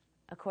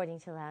 according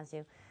to Lao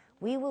Tzu,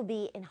 we will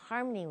be in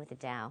harmony with the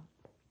Tao,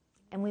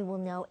 and we will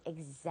know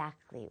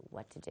exactly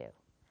what to do.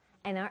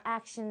 And our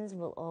actions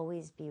will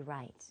always be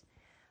right.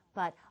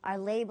 But our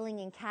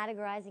labeling and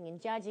categorizing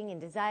and judging and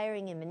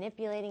desiring and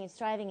manipulating and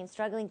striving and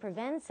struggling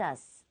prevents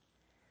us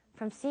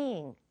from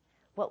seeing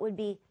what would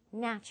be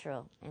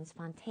natural and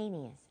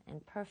spontaneous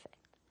and perfect.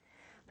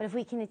 But if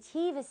we can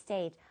achieve a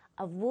state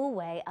of Wu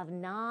Wei, of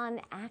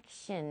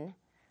non-action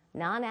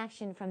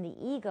from the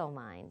ego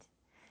mind,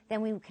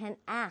 then we can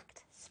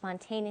act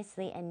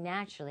spontaneously and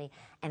naturally,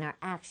 and our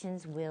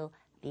actions will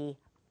be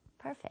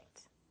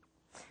perfect.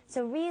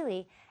 So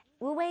really,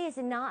 Wu Wei is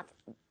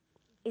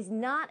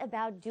not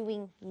about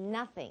doing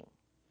nothing.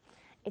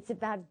 It's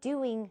about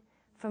doing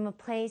from a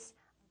place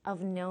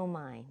of no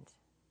mind,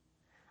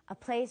 a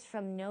place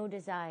from no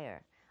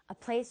desire, a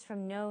place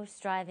from no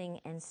striving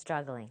and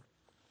struggling.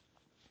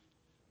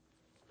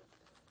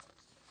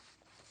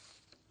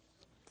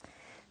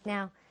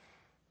 Now,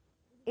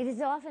 it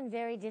is often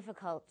very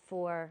difficult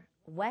for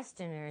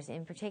Westerners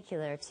in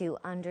particular to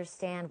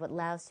understand what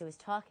Lao Tzu is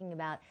talking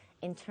about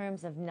in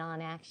terms of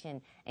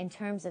non-action, in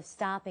terms of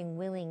stopping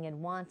willing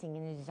and wanting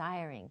and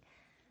desiring.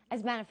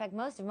 As a matter of fact,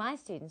 most of my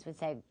students would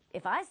say,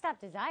 if I stop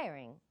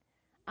desiring,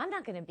 I'm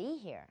not going to be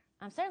here.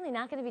 I'm certainly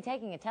not going to be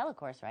taking a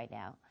telecourse right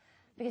now.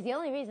 Because the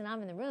only reason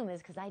I'm in the room is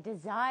because I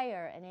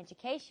desire an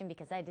education,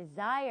 because I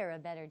desire a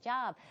better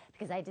job,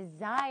 because I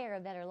desire a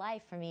better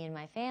life for me and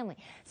my family.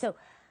 So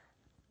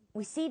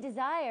we see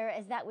desire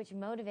as that which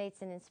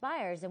motivates and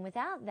inspires, and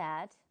without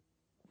that,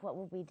 what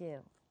will we do?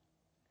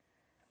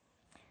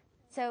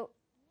 So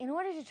in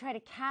order to try to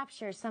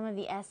capture some of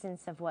the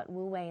essence of what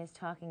Wu Wei is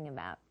talking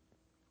about,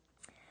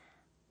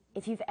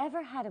 if you've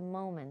ever had a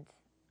moment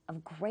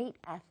of great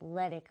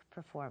athletic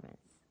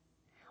performance,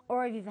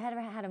 or if you've ever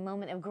had a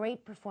moment of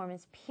great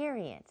performance,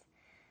 period,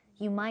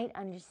 you might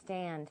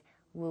understand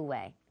Wu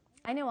Wei.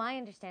 I know I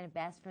understand it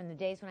best from the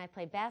days when I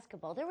played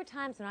basketball. There were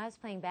times when I was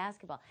playing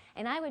basketball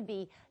and I would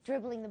be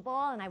dribbling the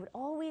ball and I would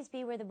always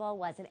be where the ball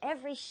was, and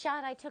every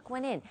shot I took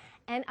went in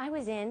and I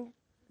was in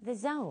the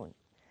zone.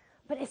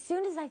 But as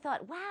soon as I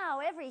thought,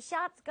 wow, every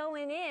shot's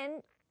going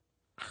in,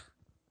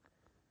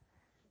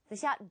 the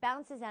shot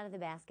bounces out of the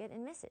basket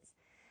and misses.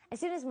 As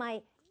soon as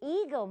my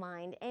ego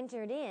mind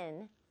entered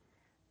in,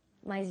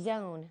 my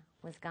zone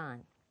was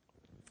gone.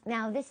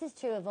 Now, this is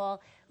true of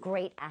all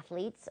great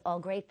athletes, all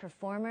great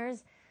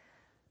performers.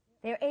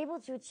 They're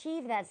able to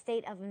achieve that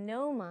state of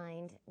no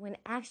mind when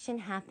action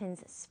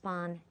happens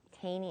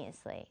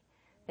spontaneously.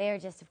 They are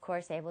just, of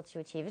course, able to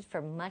achieve it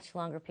for much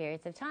longer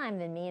periods of time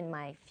than me in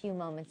my few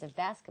moments of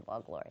basketball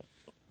glory.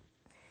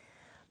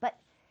 But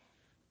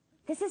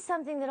this is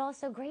something that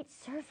also great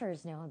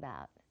surfers know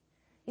about.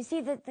 You see,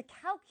 the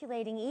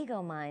calculating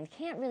ego mind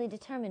can't really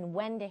determine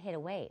when to hit a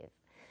wave.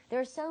 There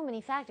are so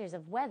many factors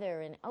of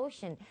weather and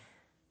ocean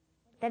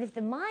that if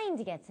the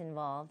mind gets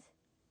involved,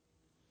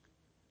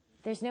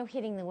 there's no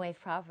hitting the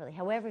wave properly.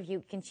 However, if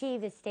you can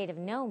achieve this state of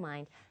no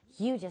mind,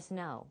 you just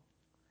know.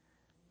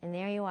 And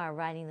there you are,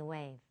 riding the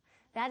wave.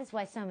 That is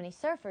why so many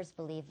surfers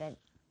believe that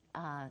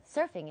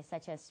surfing is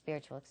such a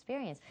spiritual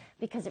experience,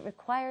 because it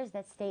requires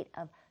that state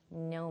of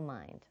no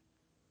mind.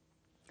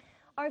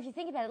 Or if you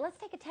think about it, let's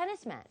take a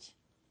tennis match.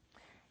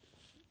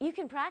 You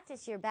can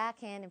practice your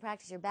backhand and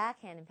practice your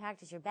backhand and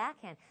practice your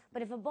backhand,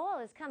 but if a ball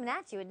is coming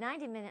at you at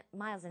 90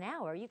 miles an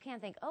hour, you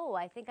can't think, oh,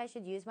 I think I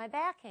should use my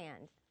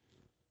backhand.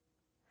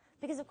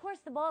 Because, of course,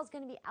 the ball is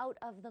going to be out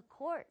of the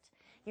court.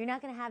 You're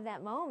not going to have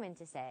that moment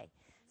to say.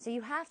 So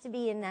you have to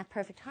be in that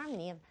perfect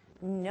harmony of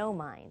no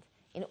mind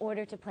in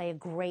order to play a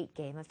great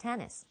game of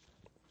tennis.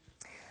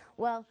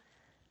 Well,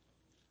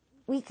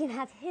 we can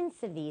have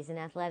hints of these in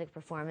athletic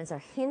performance, or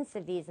hints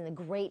of these in the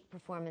great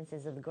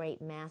performances of the great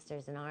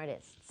masters and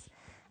artists.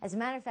 As a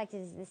matter of fact, it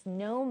is this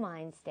no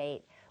mind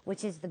state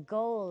which is the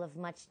goal of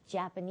much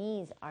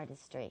Japanese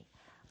artistry,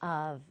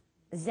 of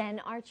Zen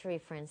archery,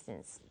 for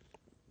instance.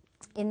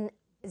 In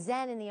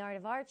Zen in the Art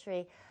of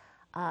Archery,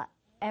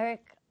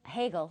 Eric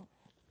Hegel,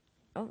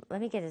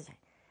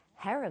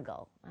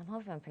 Herigel, I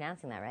hope I'm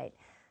pronouncing that right,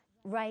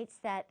 writes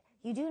that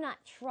you do not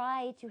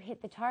try to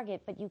hit the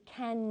target, but you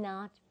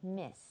cannot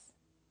miss.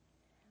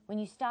 When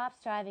you stop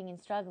striving and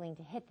struggling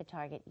to hit the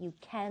target, you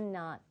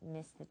cannot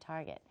miss the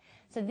target.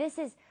 So this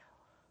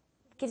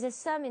gives us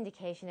some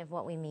indication of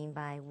what we mean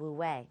by Wu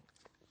Wei.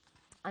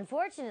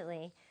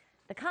 Unfortunately,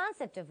 the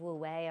concept of Wu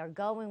Wei, or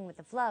going with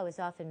the flow, is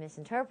often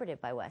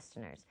misinterpreted by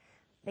Westerners.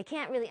 They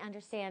can't really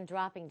understand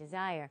dropping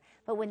desire,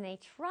 but when they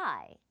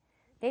try,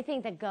 they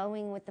think that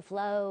going with the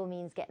flow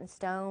means getting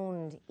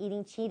stoned,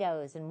 eating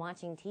Cheetos, and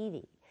watching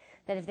TV.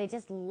 That if they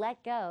just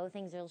let go,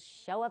 things will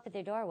show up at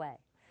their doorway.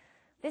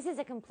 This is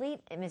a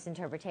complete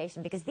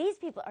misinterpretation, because these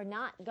people are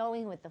not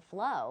going with the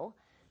flow.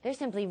 They're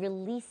simply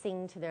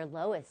releasing to their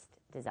lowest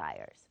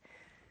desires.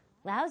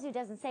 Lao Tzu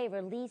doesn't say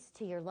release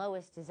to your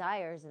lowest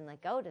desires and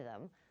let go to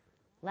them.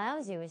 Lao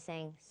Tzu is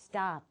saying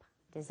stop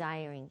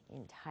desiring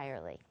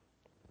entirely.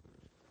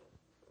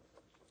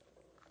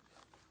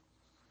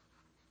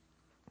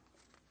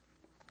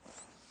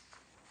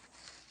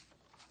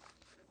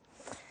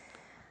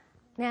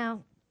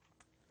 Now,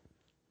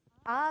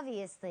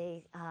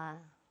 obviously,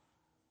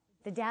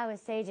 the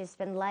Taoist sages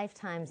spend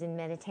lifetimes in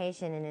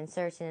meditation and in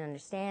search and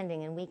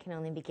understanding, and we can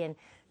only begin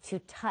to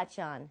touch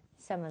on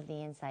some of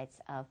the insights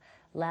of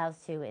Lao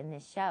Tzu in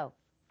this show.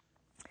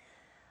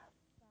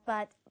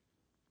 But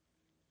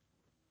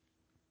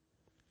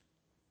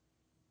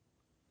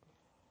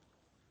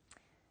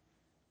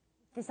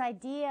this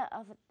idea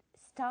of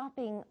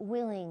stopping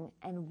willing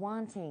and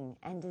wanting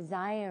and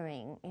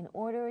desiring in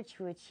order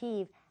to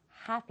achieve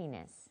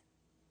happiness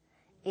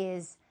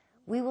is,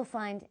 we will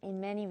find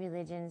in many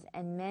religions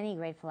and many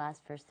great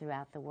philosophers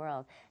throughout the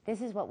world.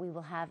 This is what we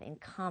will have in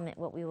common,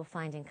 what we will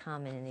find in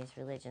common in these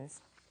religions.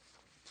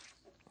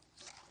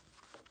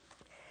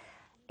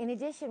 In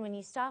addition, when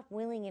you stop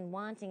willing and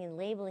wanting and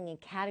labeling and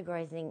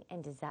categorizing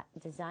and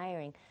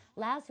desiring,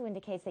 Lao Tzu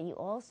indicates that you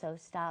also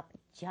stop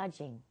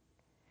judging.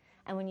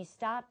 And when you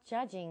stop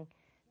judging,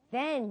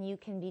 then you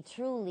can be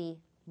truly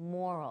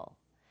moral.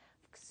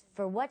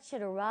 For what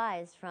should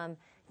arise from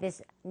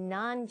this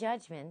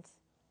non-judgment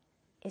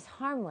is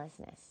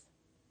harmlessness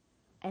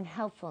and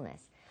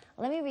helpfulness.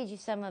 Let me read you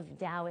some of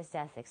Taoist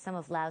ethics, some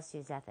of Lao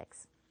Tzu's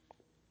ethics.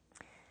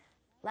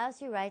 Lao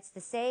Tzu writes,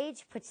 the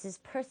sage puts his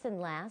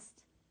person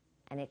last,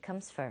 and it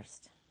comes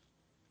first.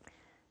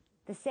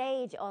 The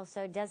sage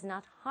also does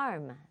not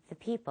harm the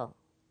people.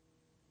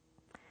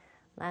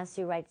 Lao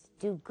Tzu writes,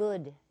 do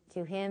good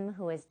to him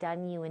who has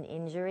done you an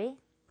injury.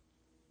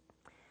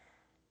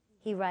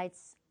 He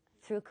writes,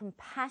 through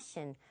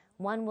compassion,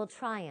 one will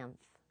triumph.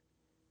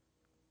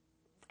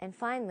 And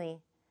finally,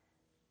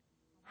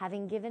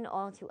 having given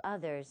all to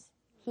others,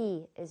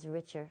 he is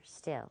richer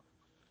still.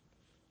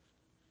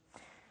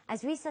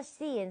 As we shall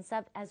see in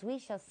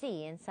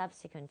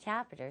subsequent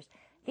chapters,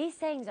 these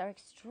sayings are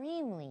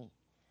extremely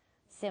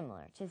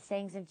similar to the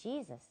sayings of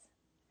Jesus,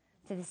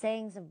 to the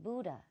sayings of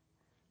Buddha,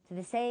 to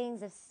the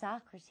sayings of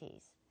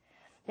Socrates,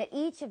 that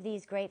each of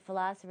these great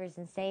philosophers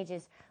and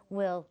sages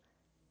will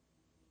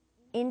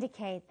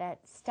indicate that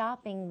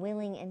stopping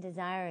willing and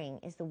desiring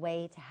is the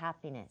way to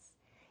happiness.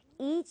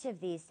 Each of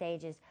these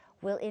sages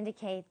will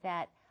indicate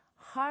that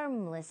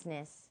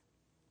harmlessness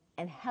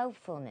and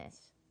helpfulness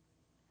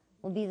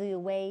will be the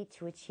way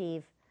to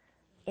achieve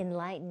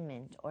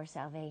enlightenment or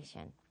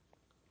salvation.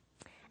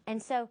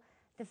 And so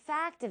the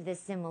fact of this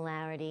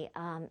similarity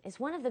is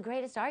one of the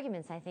greatest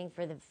arguments, I think,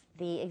 for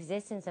the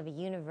existence of a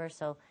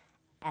universal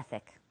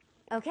ethic.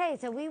 Okay,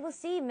 so we will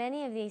see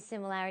many of these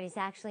similarities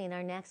actually in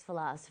our next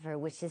philosopher,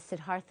 which is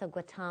Siddhartha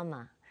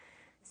Gautama.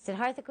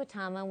 Siddhartha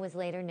Gautama was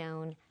later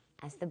known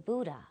as the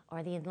Buddha,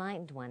 or the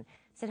Enlightened One.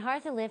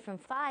 Siddhartha lived from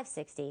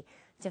 560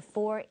 to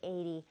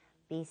 480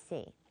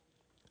 BC.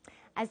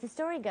 As the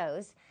story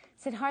goes,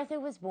 Siddhartha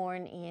was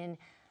born in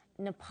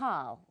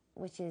Nepal,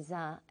 which is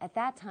at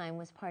that time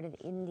was part of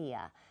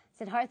India.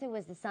 Siddhartha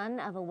was the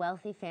son of a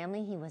wealthy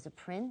family. He was a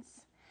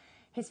prince.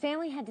 His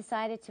family had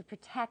decided to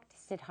protect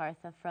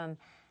Siddhartha from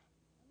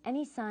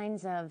any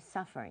signs of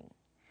suffering.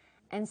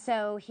 And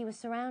so he was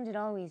surrounded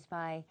always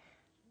by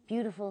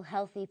beautiful,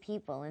 healthy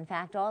people. In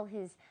fact, all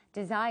his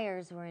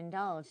desires were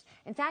indulged.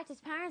 In fact, his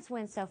parents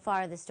went so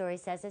far, the story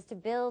says, as to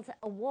build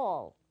a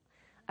wall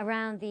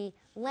around the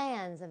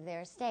lands of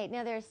their estate.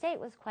 Now, their estate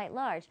was quite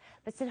large,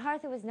 but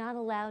Siddhartha was not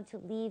allowed to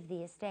leave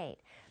the estate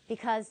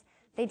because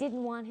they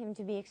didn't want him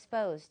to be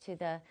exposed to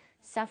the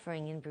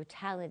suffering and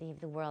brutality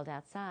of the world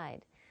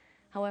outside.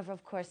 However,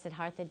 of course,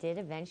 Siddhartha did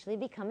eventually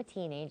become a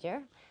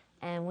teenager,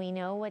 and we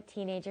know what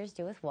teenagers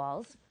do with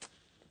walls.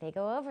 They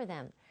go over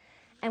them.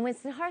 And when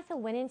Siddhartha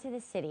went into the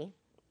city,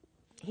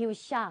 he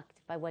was shocked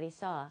by what he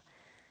saw.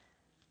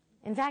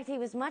 In fact, he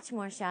was much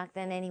more shocked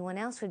than anyone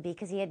else would be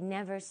because he had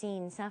never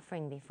seen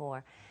suffering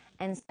before.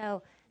 And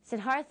so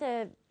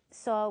Siddhartha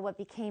saw what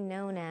became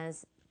known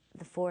as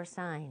the 4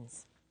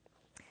 signs.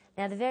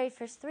 Now, the very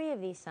first 3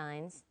 of these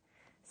signs,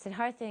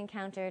 Siddhartha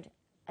encountered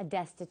a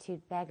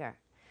destitute beggar.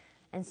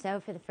 And so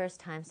for the first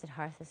time,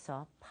 Siddhartha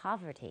saw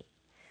poverty.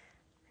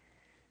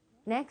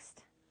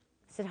 Next,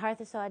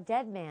 Siddhartha saw a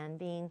dead man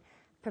being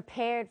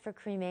prepared for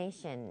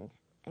cremation.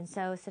 And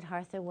so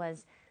Siddhartha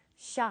was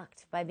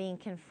shocked by being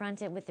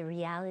confronted with the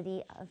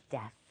reality of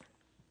death.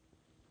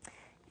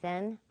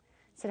 Then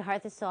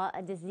Siddhartha saw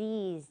a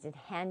diseased and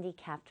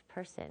handicapped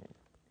person.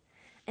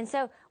 And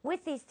so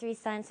with these 3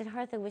 signs,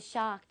 Siddhartha was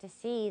shocked to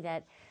see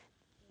that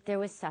there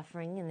was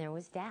suffering and there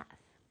was death.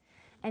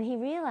 And he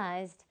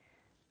realized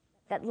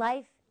that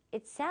life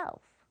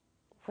itself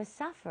was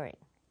suffering,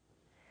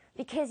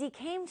 because he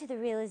came to the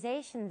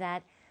realization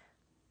that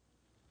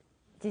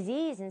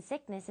disease and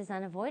sickness is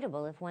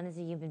unavoidable if one is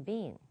a human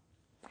being.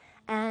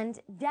 And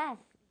death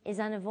is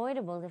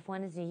unavoidable if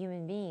one is a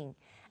human being.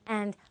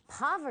 And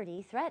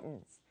poverty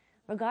threatens,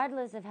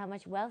 regardless of how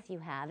much wealth you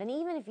have. And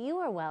even if you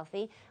are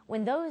wealthy,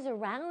 when those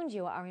around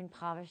you are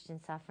impoverished and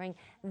suffering,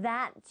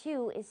 that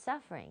too is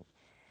suffering.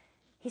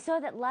 He saw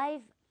that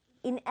life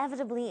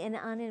inevitably and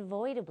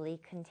unavoidably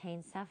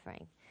contains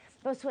suffering.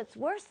 But what's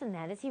worse than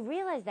that is he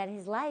realized that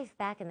his life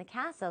back in the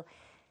castle,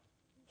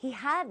 he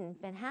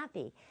hadn't been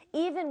happy.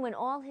 Even when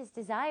all his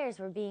desires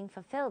were being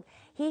fulfilled,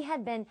 he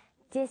had been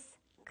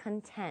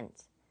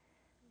discontent.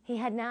 He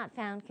had not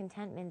found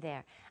contentment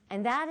there.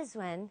 And that is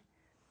when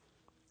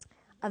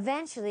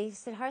eventually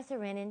Siddhartha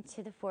ran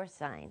into the 4th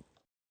sign.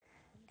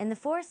 In the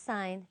 4th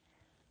sign,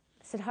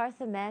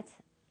 Siddhartha met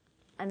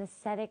an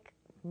ascetic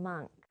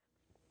monk.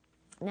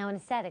 Now, an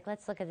ascetic,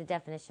 let's look at the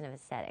definition of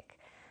ascetic.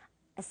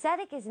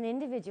 Ascetic is an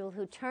individual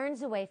who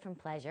turns away from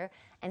pleasure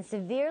and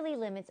severely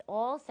limits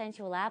all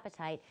sensual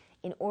appetite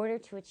in order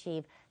to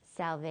achieve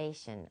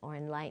salvation or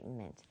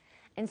enlightenment.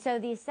 And so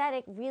the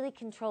ascetic really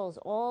controls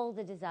all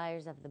the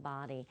desires of the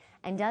body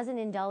and doesn't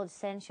indulge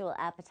sensual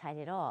appetite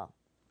at all.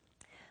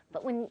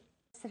 But when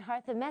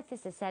Siddhartha met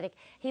this ascetic,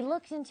 he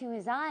looked into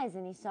his eyes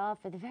and he saw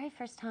for the very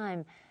first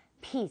time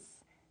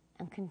peace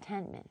and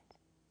contentment.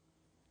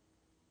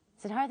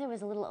 Siddhartha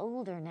was a little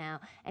older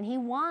now, and he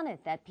wanted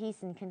that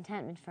peace and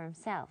contentment for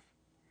himself.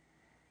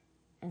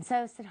 And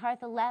so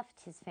Siddhartha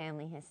left his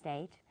family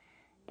estate,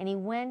 and he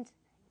went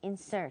in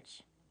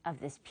search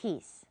of this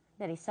peace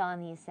that he saw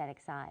in the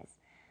ascetic's eyes.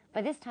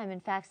 By this time, in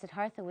fact,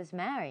 Siddhartha was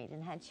married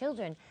and had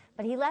children,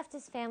 but he left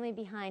his family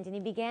behind, and he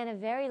began a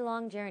very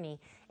long journey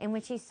in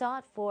which he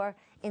sought for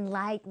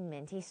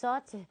enlightenment. He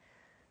sought to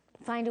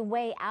find a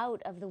way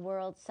out of the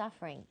world's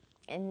suffering.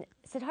 And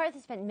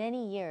Siddhartha spent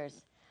many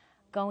years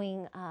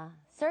going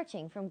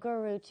searching from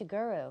guru to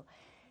guru.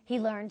 He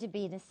learned to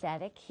be an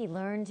ascetic. He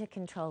learned to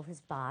control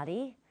his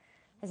body.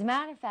 As a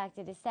matter of fact,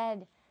 it is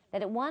said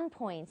that at one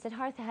point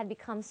Siddhartha had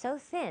become so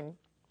thin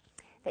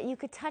that you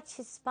could touch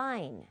his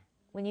spine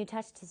when you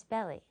touched his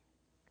belly.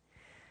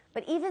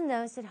 But even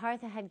though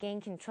Siddhartha had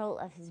gained control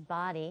of his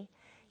body,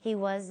 he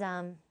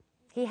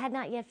had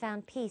not yet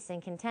found peace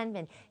and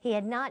contentment. He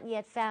had not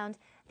yet found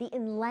the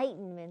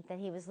enlightenment that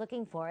he was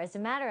looking for. As a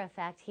matter of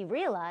fact, he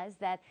realized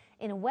that,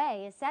 in a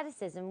way,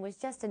 asceticism was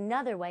just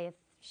another way of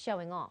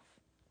showing off.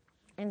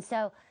 And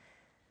so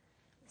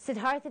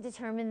Siddhartha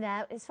determined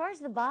that as far as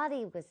the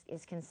body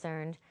is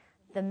concerned,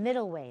 the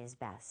middle way is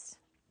best.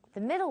 The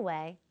middle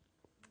way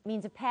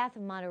means a path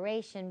of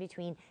moderation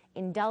between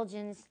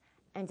indulgence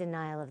and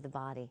denial of the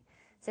body.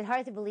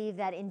 Siddhartha believed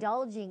that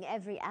indulging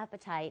every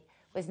appetite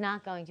was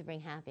not going to bring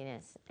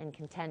happiness and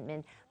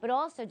contentment, but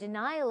also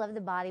denial of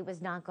the body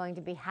was not going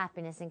to be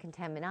happiness and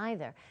contentment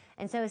either.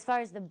 And so as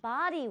far as the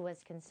body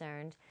was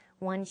concerned,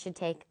 one should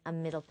take a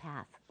middle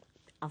path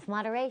of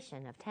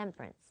moderation, of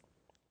temperance.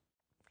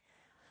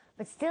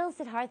 But still,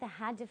 Siddhartha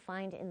had to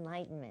find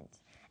enlightenment.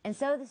 And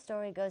so the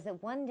story goes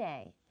that one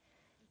day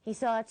he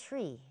saw a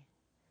tree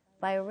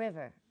by a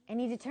river, and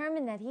he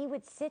determined that he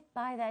would sit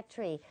by that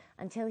tree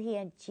until he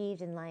had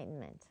achieved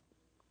enlightenment.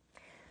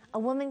 A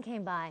woman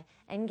came by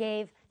and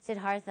gave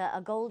Siddhartha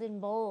a golden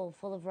bowl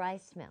full of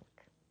rice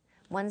milk.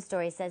 One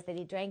story says that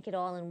he drank it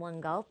all in one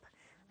gulp.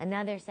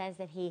 Another says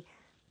that he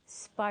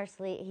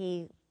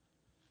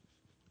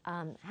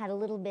had a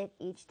little bit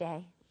each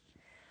day.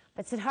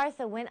 But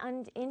Siddhartha went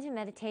into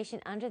meditation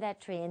under that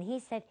tree, and he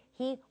said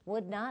he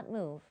would not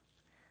move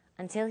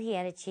until he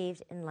had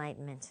achieved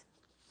enlightenment.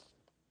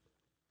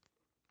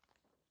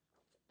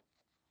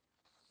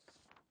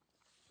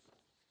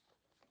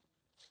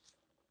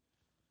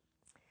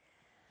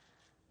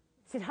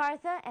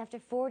 Siddhartha, after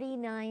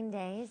 49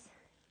 days,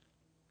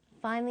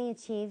 finally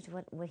achieved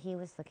what he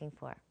was looking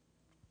for.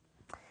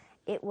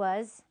 It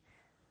was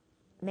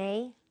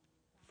May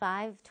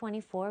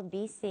 524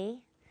 BC,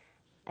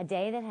 a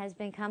day that has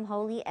become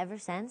holy ever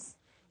since.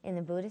 In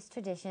the Buddhist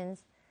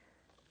traditions,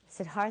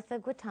 Siddhartha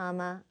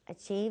Gautama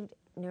achieved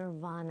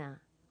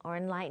nirvana, or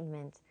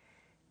enlightenment,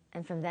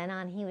 and from then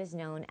on he was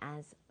known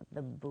as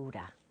the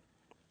Buddha.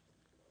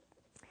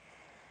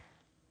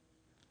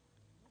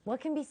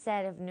 What can be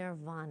said of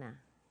nirvana?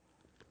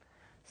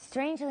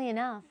 Strangely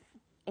enough,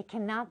 it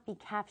cannot be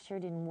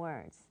captured in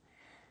words.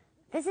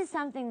 This is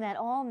something that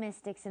all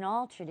mystics in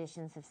all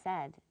traditions have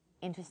said,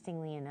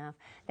 interestingly enough,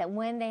 that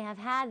when they have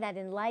had that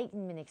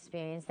enlightenment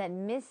experience, that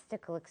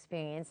mystical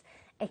experience,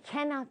 it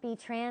cannot be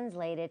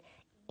translated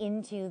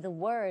into the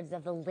words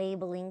of the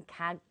labeling,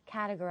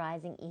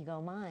 categorizing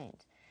ego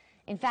mind.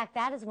 In fact,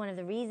 that is one of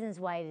the reasons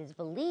why it is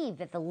believed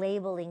that the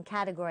labeling,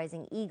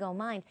 categorizing ego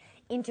mind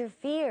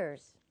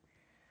interferes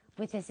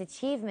with this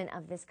achievement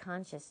of this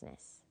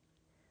consciousness.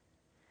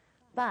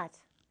 But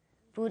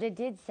Buddha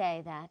did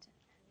say that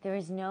there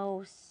is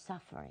no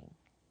suffering,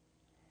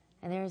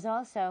 and there is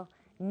also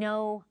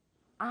no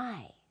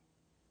I.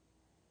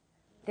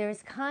 There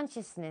is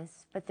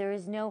consciousness, but there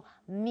is no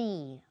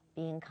me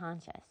being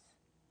conscious,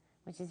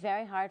 which is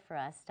very hard for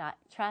us,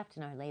 trapped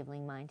in our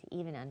labeling mind, to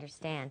even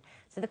understand.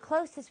 So the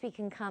closest we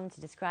can come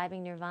to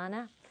describing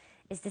nirvana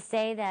is to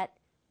say that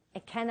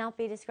it cannot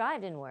be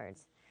described in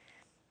words.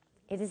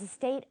 It is a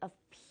state of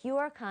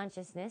pure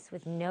consciousness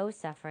with no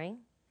suffering.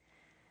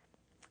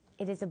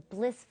 It is a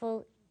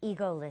blissful,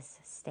 egoless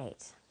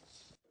state.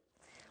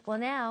 Well,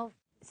 now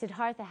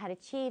Siddhartha had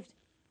achieved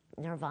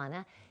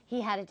nirvana.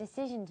 He had a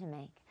decision to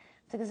make,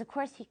 because of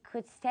course he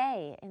could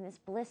stay in this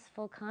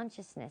blissful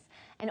consciousness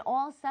and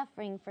all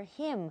suffering for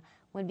him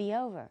would be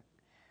over.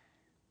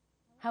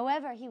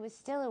 However, he was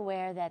still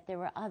aware that there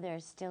were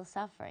others still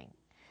suffering.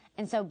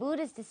 And so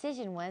Buddha's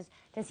decision was,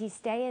 does he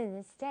stay in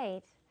this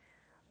state,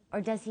 or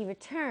does he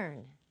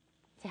return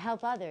to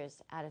help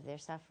others out of their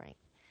suffering?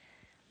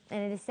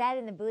 And it is said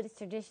in the Buddhist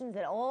traditions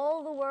that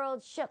all the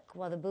world shook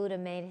while the Buddha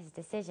made his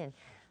decision.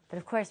 But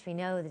of course we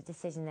know the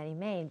decision that he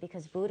made,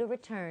 because Buddha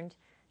returned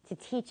to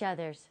teach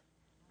others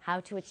how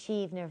to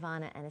achieve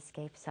nirvana and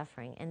escape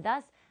suffering. And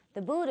thus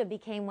the Buddha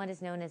became what is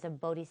known as a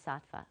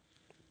bodhisattva.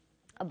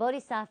 A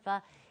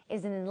bodhisattva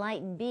is an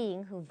enlightened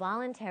being who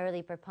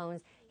voluntarily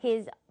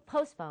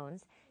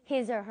postpones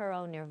his or her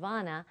own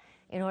nirvana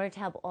in order to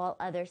help all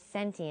other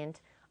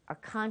sentient or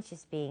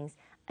conscious beings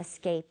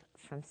escape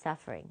from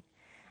suffering.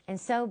 And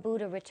so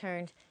Buddha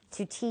returned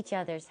to teach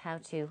others how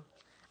to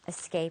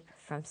escape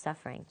from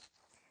suffering.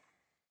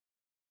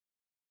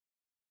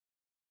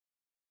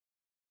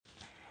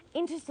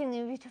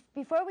 Interestingly,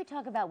 before we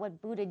talk about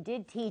what Buddha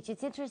did teach,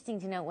 it's interesting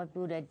to note what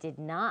Buddha did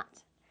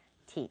not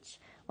teach.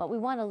 What we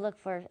want to look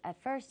for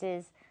at first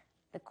is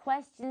the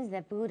questions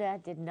that Buddha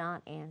did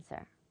not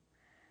answer.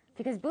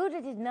 Because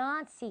Buddha did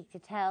not seek to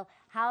tell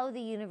how the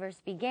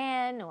universe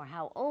began, or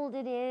how old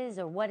it is,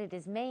 or what it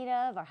is made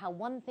of, or how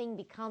one thing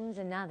becomes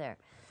another.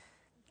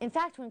 In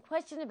fact, when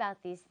questioned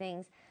about these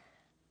things,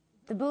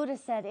 the Buddha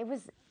said it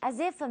was as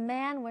if a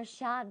man were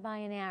shot by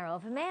an arrow.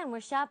 If a man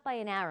were shot by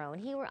an arrow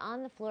and he were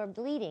on the floor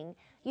bleeding,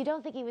 you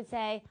don't think he would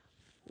say,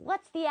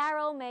 "What's the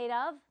arrow made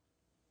of?"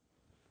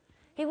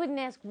 He wouldn't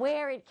ask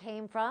where it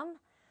came from.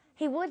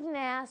 He wouldn't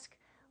ask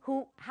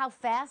how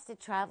fast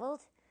it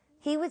traveled.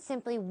 He would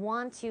simply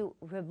want to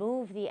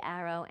remove the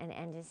arrow and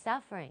end his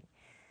suffering.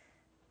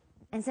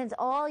 And since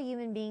all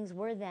human beings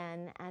were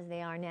then, as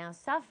they are now,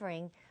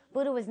 suffering,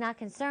 Buddha was not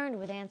concerned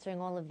with answering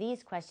all of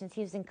these questions.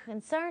 He was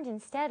concerned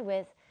instead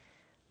with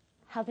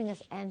helping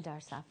us end our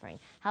suffering,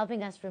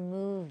 helping us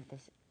remove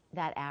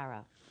that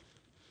arrow.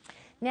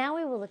 Now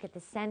we will look at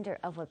the center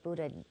of what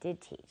Buddha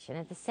did teach. And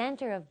at the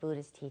center of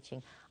Buddha's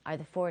teaching are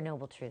the Four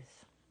Noble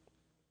Truths.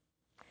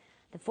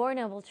 The Four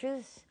Noble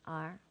Truths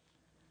are: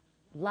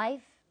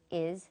 life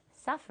is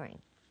suffering.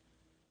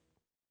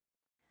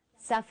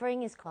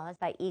 Suffering is caused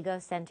by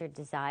ego-centered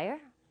desire.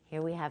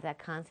 Here we have that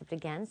concept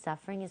again.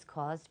 Suffering is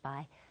caused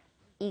by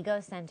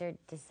ego-centered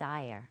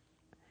desire.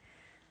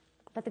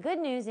 But the good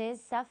news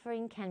is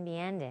suffering can be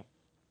ended.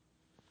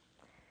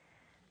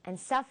 And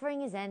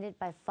suffering is ended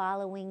by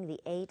following the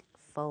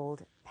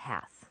Eightfold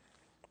Path.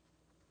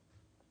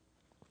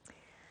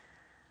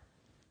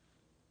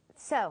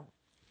 So,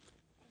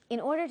 in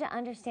order to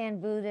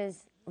understand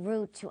Buddha's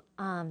route to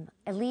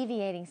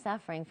alleviating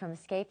suffering, from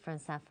escape from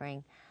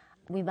suffering,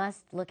 we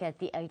must look at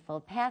the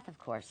Eightfold Path, of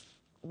course.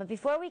 But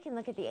before we can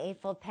look at the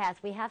Eightfold Path,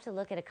 we have to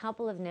look at a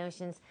couple of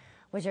notions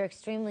which are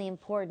extremely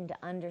important to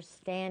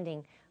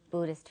understanding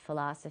Buddhist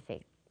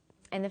philosophy.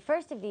 And the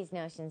first of these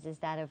notions is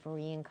that of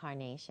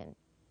reincarnation.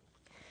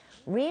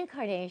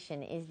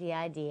 Reincarnation is the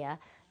idea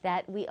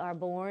that we are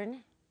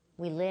born,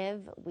 we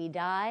live, we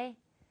die,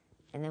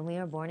 and then we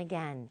are born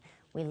again.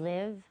 We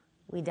live,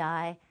 we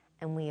die,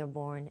 and we are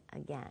born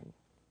again.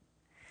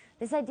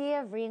 This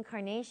idea of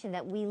reincarnation,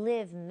 that we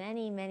live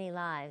many, many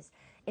lives,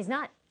 is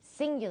not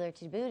singular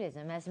to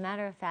Buddhism. As a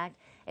matter of fact,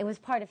 it was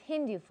part of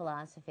Hindu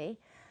philosophy,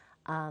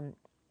 and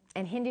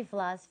Hindu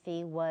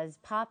philosophy was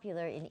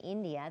popular in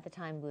India at the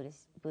time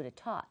Buddha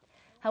taught.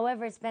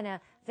 However, it's been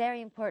a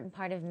very important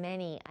part of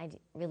many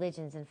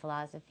religions and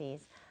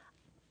philosophies.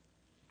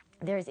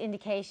 There's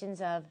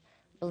indications of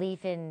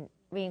belief in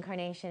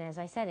reincarnation, as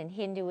I said, in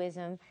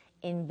Hinduism,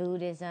 in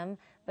Buddhism,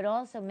 but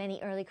also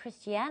many early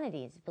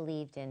Christianities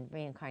believed in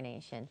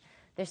reincarnation.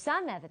 There's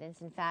some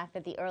evidence, in fact,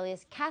 that the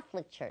earliest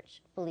Catholic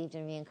Church believed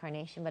in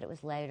reincarnation, but it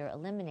was later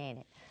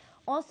eliminated.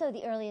 Also,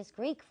 the earliest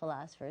Greek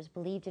philosophers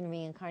believed in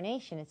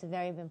reincarnation. It's a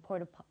very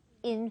important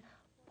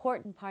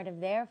part of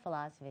their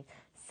philosophy.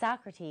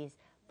 Socrates,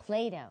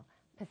 Plato,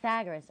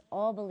 Pythagoras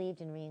all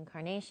believed in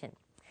reincarnation.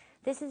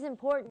 This is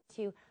important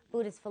to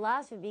Buddhist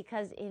philosophy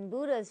because in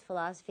Buddha's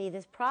philosophy,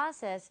 this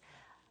process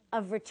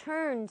of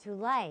return to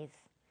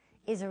life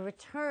is a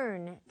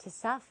return to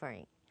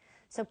suffering.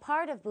 So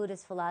part of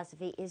Buddhist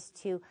philosophy is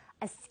to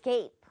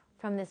escape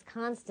from this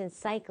constant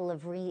cycle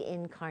of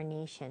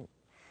reincarnation,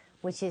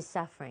 which is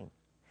suffering,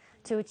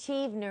 to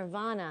achieve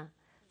nirvana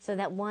so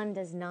that one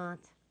does not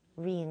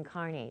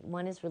reincarnate.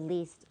 One is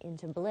released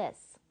into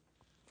bliss.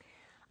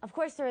 Of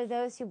course, there are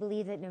those who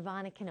believe that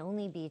nirvana can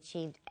only be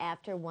achieved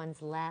after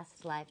one's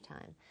last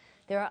lifetime.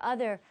 There are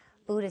other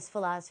Buddhist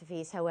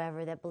philosophies,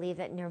 however, that believe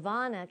that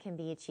nirvana can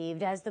be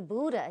achieved as the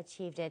Buddha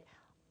achieved it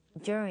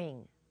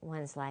during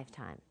one's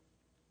lifetime.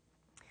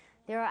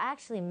 There are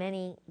actually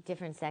many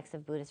different sects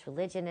of Buddhist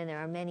religion, and there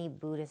are many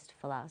Buddhist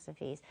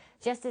philosophies,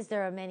 just as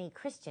there are many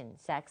Christian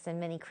sects and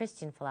many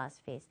Christian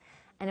philosophies.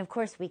 And of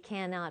course, we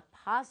cannot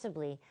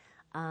possibly,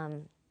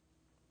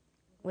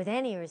 with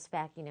any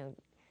respect,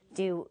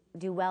 do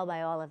well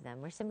by all of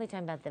them. We're simply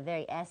talking about the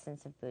very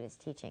essence of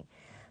Buddhist teaching.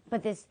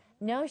 But this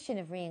notion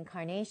of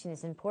reincarnation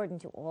is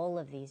important to all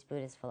of these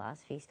Buddhist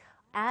philosophies,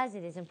 as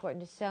it is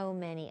important to so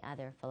many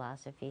other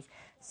philosophies.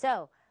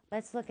 So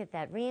let's look at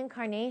that.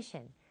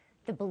 Reincarnation,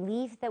 the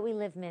belief that we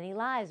live many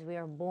lives. We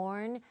are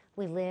born,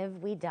 we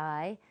live, we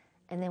die,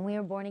 and then we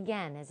are born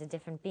again as a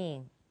different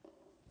being.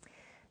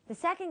 The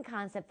second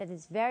concept that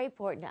is very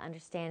important to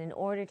understand in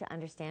order to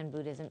understand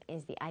Buddhism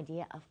is the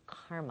idea of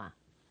karma.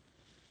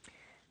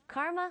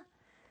 Karma,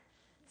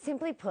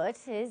 simply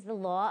put, is the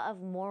law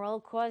of moral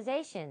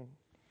causation.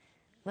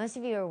 Most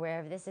of you are aware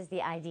of this as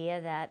the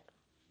idea that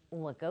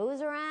what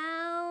goes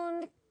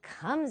around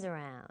comes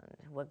around.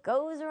 What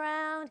goes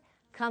around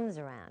comes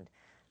around.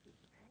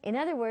 In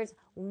other words,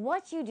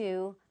 what you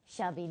do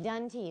shall be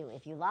done to you.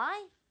 If you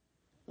lie,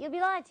 you'll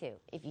be lied to.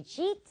 If you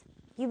cheat,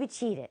 you'll be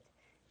cheated.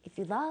 If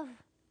you love,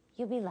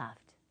 you'll be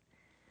loved.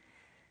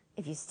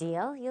 If you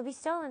steal, you'll be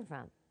stolen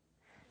from.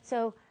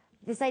 So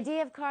this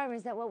idea of karma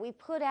is that what we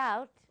put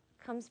out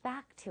comes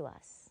back to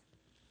us.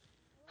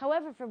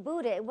 However, for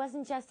Buddha, it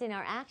wasn't just in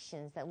our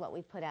actions that what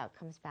we put out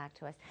comes back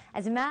to us.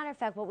 As a matter of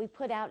fact, what we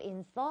put out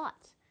in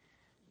thought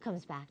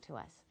comes back to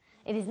us.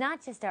 It is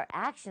not just our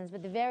actions,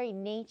 but the very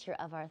nature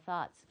of our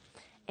thoughts.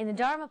 In the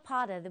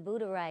Dharmapada, the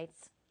Buddha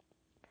writes,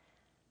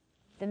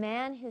 "The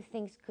man who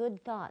thinks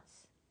good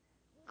thoughts,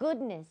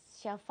 goodness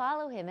shall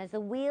follow him as the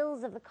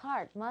wheels of the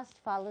cart must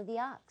follow the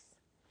ox.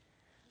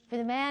 For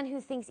the man who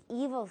thinks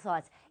evil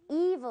thoughts,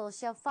 evil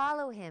shall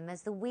follow him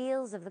as the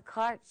wheels of the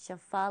cart shall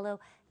follow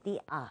the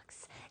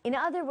ox." In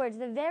other words,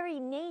 the very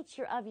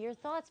nature of your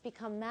thoughts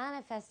become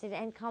manifested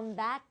and come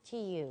back to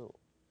you.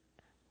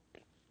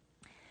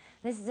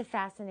 This is a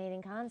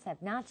fascinating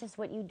concept, not just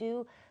what you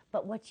do,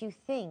 but what you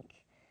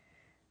think,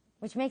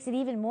 which makes it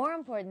even more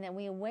important that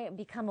we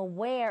become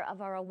aware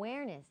of our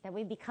awareness, that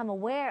we become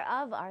aware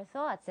of our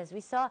thoughts, as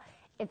we saw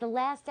at the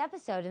last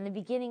episode in the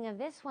beginning of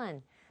this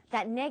one.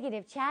 That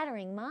negative,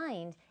 chattering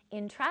mind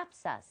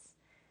entraps us.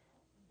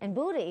 And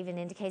Buddha even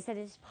indicates that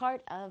it is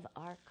part of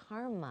our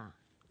karma.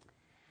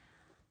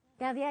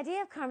 Now, the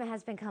idea of karma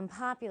has become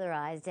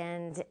popularized,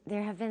 and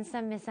there have been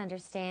some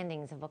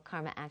misunderstandings of what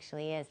karma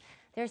actually is.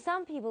 There are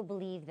some people who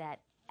believe that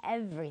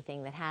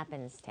everything that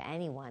happens to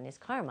anyone is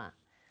karma.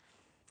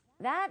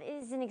 That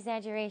is an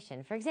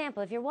exaggeration. For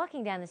example, if you're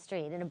walking down the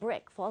street and a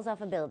brick falls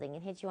off a building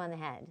and hits you on the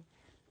head,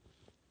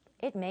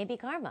 it may be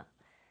karma.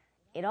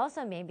 It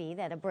also may be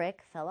that a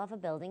brick fell off a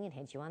building and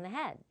hit you on the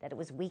head, that it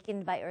was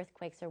weakened by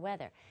earthquakes or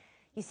weather.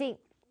 You see,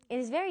 it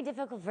is very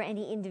difficult for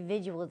any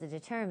individual to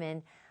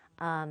determine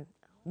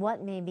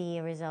what may be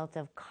a result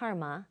of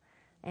karma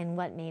and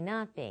what may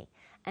not be.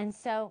 And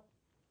so,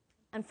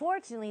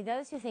 unfortunately,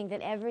 those who think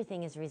that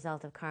everything is a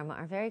result of karma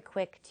are very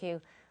quick to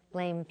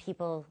blame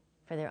people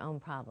for their own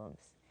problems.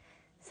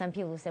 Some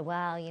people say,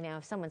 well, you know,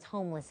 if someone's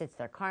homeless, it's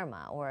their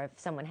karma, or if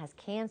someone has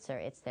cancer,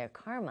 it's their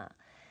karma.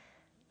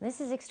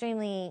 This is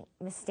extremely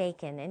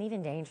mistaken and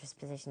even dangerous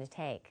position to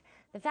take.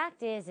 The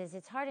fact is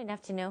it's hard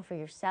enough to know for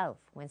yourself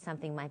when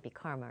something might be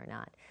karma or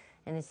not.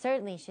 And it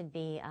certainly should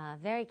be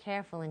very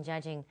careful in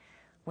judging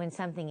when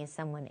something is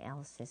someone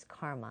else's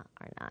karma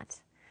or not.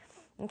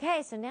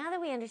 Okay, so now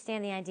that we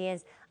understand the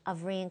ideas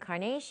of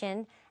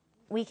reincarnation,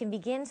 we can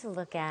begin to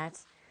look at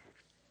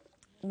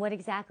what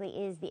exactly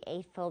is the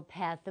Eightfold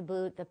Path,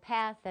 the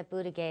path that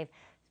Buddha gave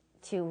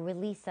to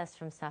release us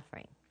from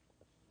suffering.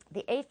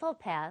 The Eightfold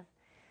Path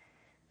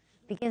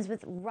begins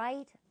with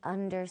right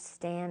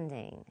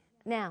understanding.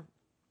 Now,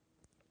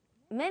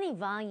 many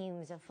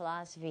volumes of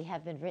philosophy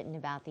have been written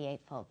about the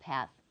Eightfold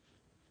Path.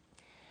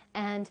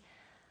 And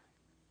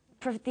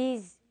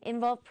these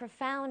involve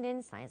profound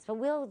insights, but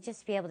we'll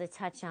just be able to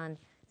touch on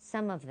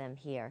some of them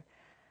here.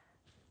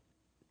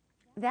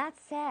 That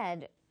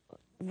said,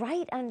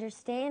 right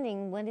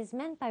understanding, what is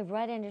meant by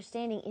right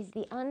understanding is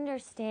the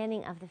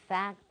understanding of the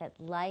fact that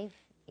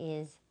life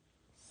is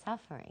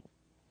suffering.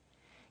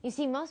 You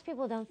see, most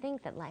people don't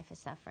think that life is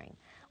suffering.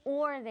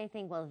 Or they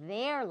think, well,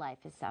 their life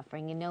is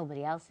suffering and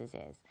nobody else's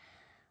is.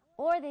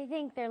 Or they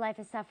think their life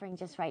is suffering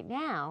just right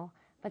now,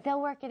 but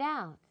they'll work it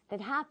out, that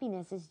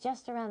happiness is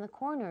just around the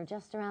corner,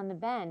 just around the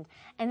bend.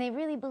 And they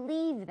really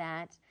believe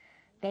that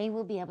they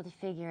will be able to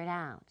figure it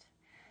out.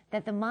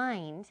 That the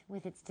mind,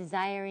 with its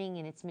desiring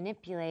and its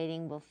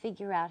manipulating, will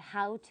figure out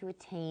how to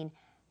attain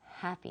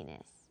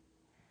happiness.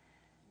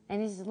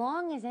 And as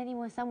long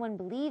as someone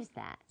believes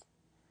that,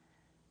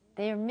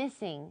 they are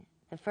missing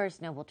the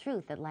first noble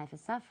truth that life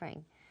is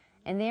suffering.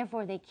 And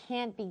therefore they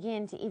can't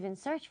begin to even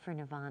search for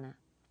nirvana.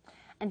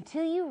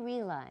 Until you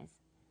realize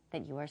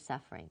that you are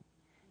suffering,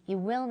 you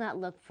will not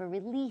look for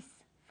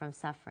release from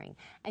suffering.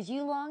 As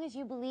long as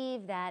you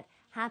believe that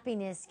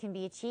happiness can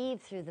be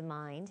achieved through the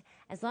mind,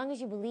 as long as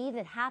you believe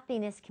that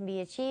happiness can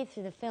be achieved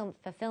through the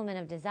fulfillment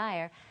of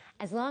desire,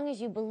 as long as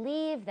you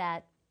believe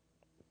that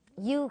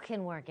you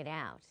can work it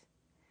out,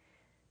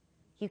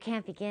 you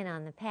can't begin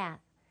on the path.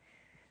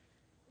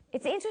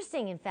 It's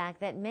interesting, in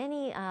fact, that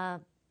many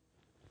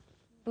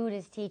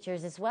Buddhist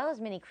teachers, as well as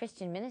many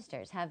Christian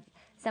ministers, have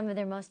some of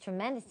their most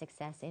tremendous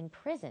success in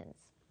prisons.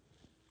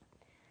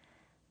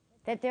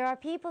 That there are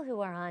people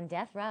who are on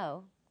death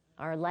row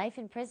or life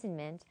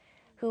imprisonment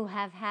who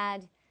have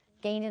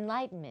gained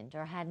enlightenment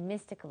or had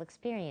mystical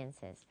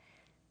experiences.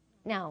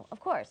 Now,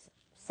 of course,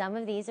 some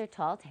of these are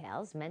tall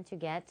tales meant to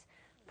get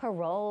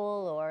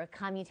parole or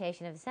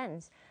commutation of a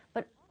sentence,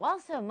 but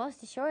also,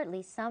 most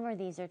assuredly, some of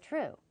these are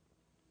true.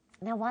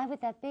 Now, why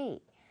would that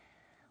be?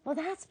 Well,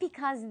 that's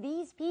because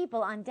these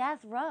people on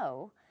death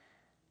row,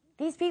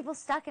 these people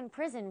stuck in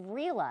prison,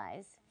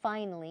 realize,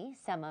 finally,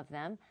 some of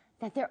them,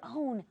 that their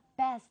own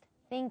best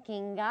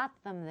thinking got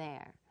them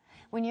there.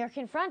 When you're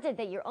confronted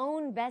that your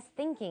own best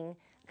thinking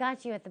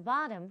got you at the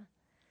bottom,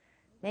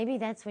 maybe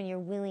that's when you're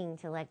willing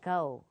to let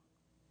go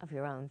of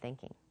your own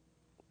thinking.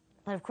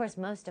 But of course,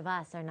 most of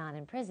us are not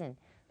in prison.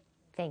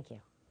 Thank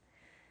you.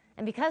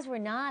 And because we're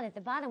not at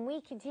the bottom,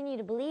 we continue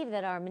to believe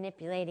that our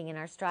manipulating and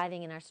our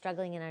striving and our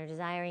struggling and our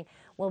desiring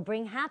will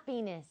bring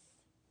happiness.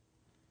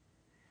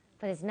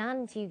 But it's not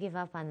until you give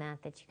up on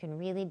that you can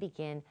really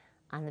begin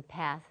on the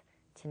path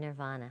to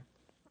nirvana.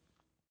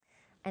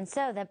 And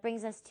so that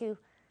brings us to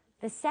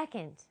the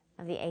second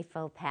of the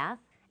Eightfold Path,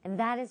 and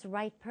that is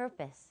right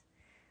purpose,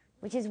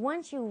 which is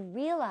once you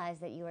realize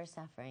that you are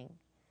suffering,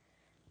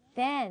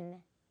 then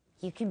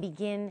you can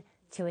begin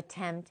to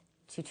attempt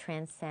to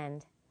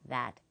transcend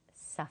that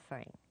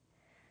suffering.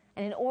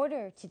 And in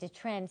order to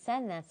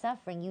transcend that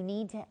suffering, you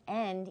need to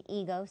end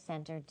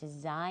ego-centered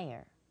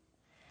desire.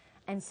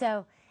 And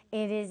so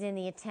it is in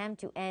the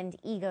attempt to end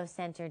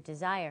ego-centered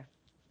desire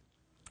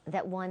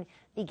that one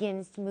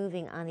begins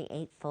moving on the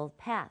Eightfold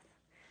Path.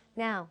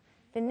 Now,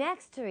 the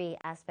next three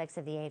aspects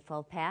of the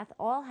Eightfold Path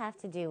all have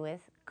to do with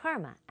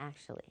karma,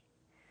 actually.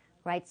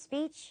 Right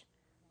speech,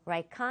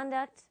 right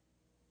conduct,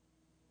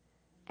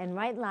 and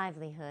right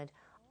livelihood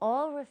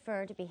all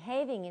refer to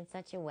behaving in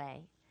such a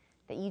way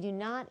that you do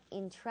not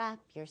entrap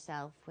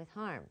yourself with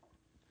harm.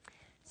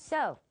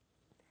 So,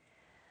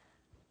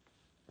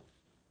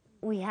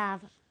 we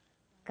have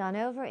gone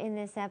over in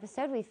this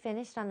episode, we've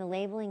finished on the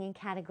labeling and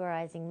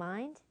categorizing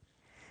mind.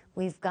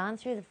 We've gone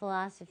through the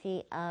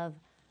philosophy of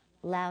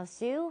Lao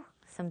Tzu,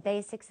 some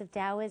basics of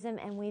Taoism,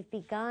 and we've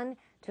begun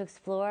to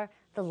explore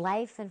the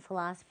life and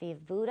philosophy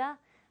of Buddha.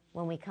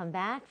 When we come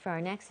back for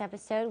our next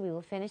episode, we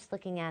will finish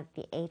looking at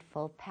the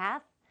Eightfold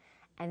Path,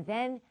 and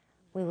then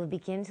we will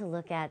begin to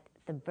look at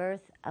the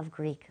birth of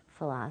Greek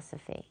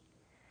philosophy.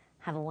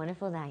 Have a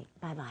wonderful night.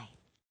 Bye-bye.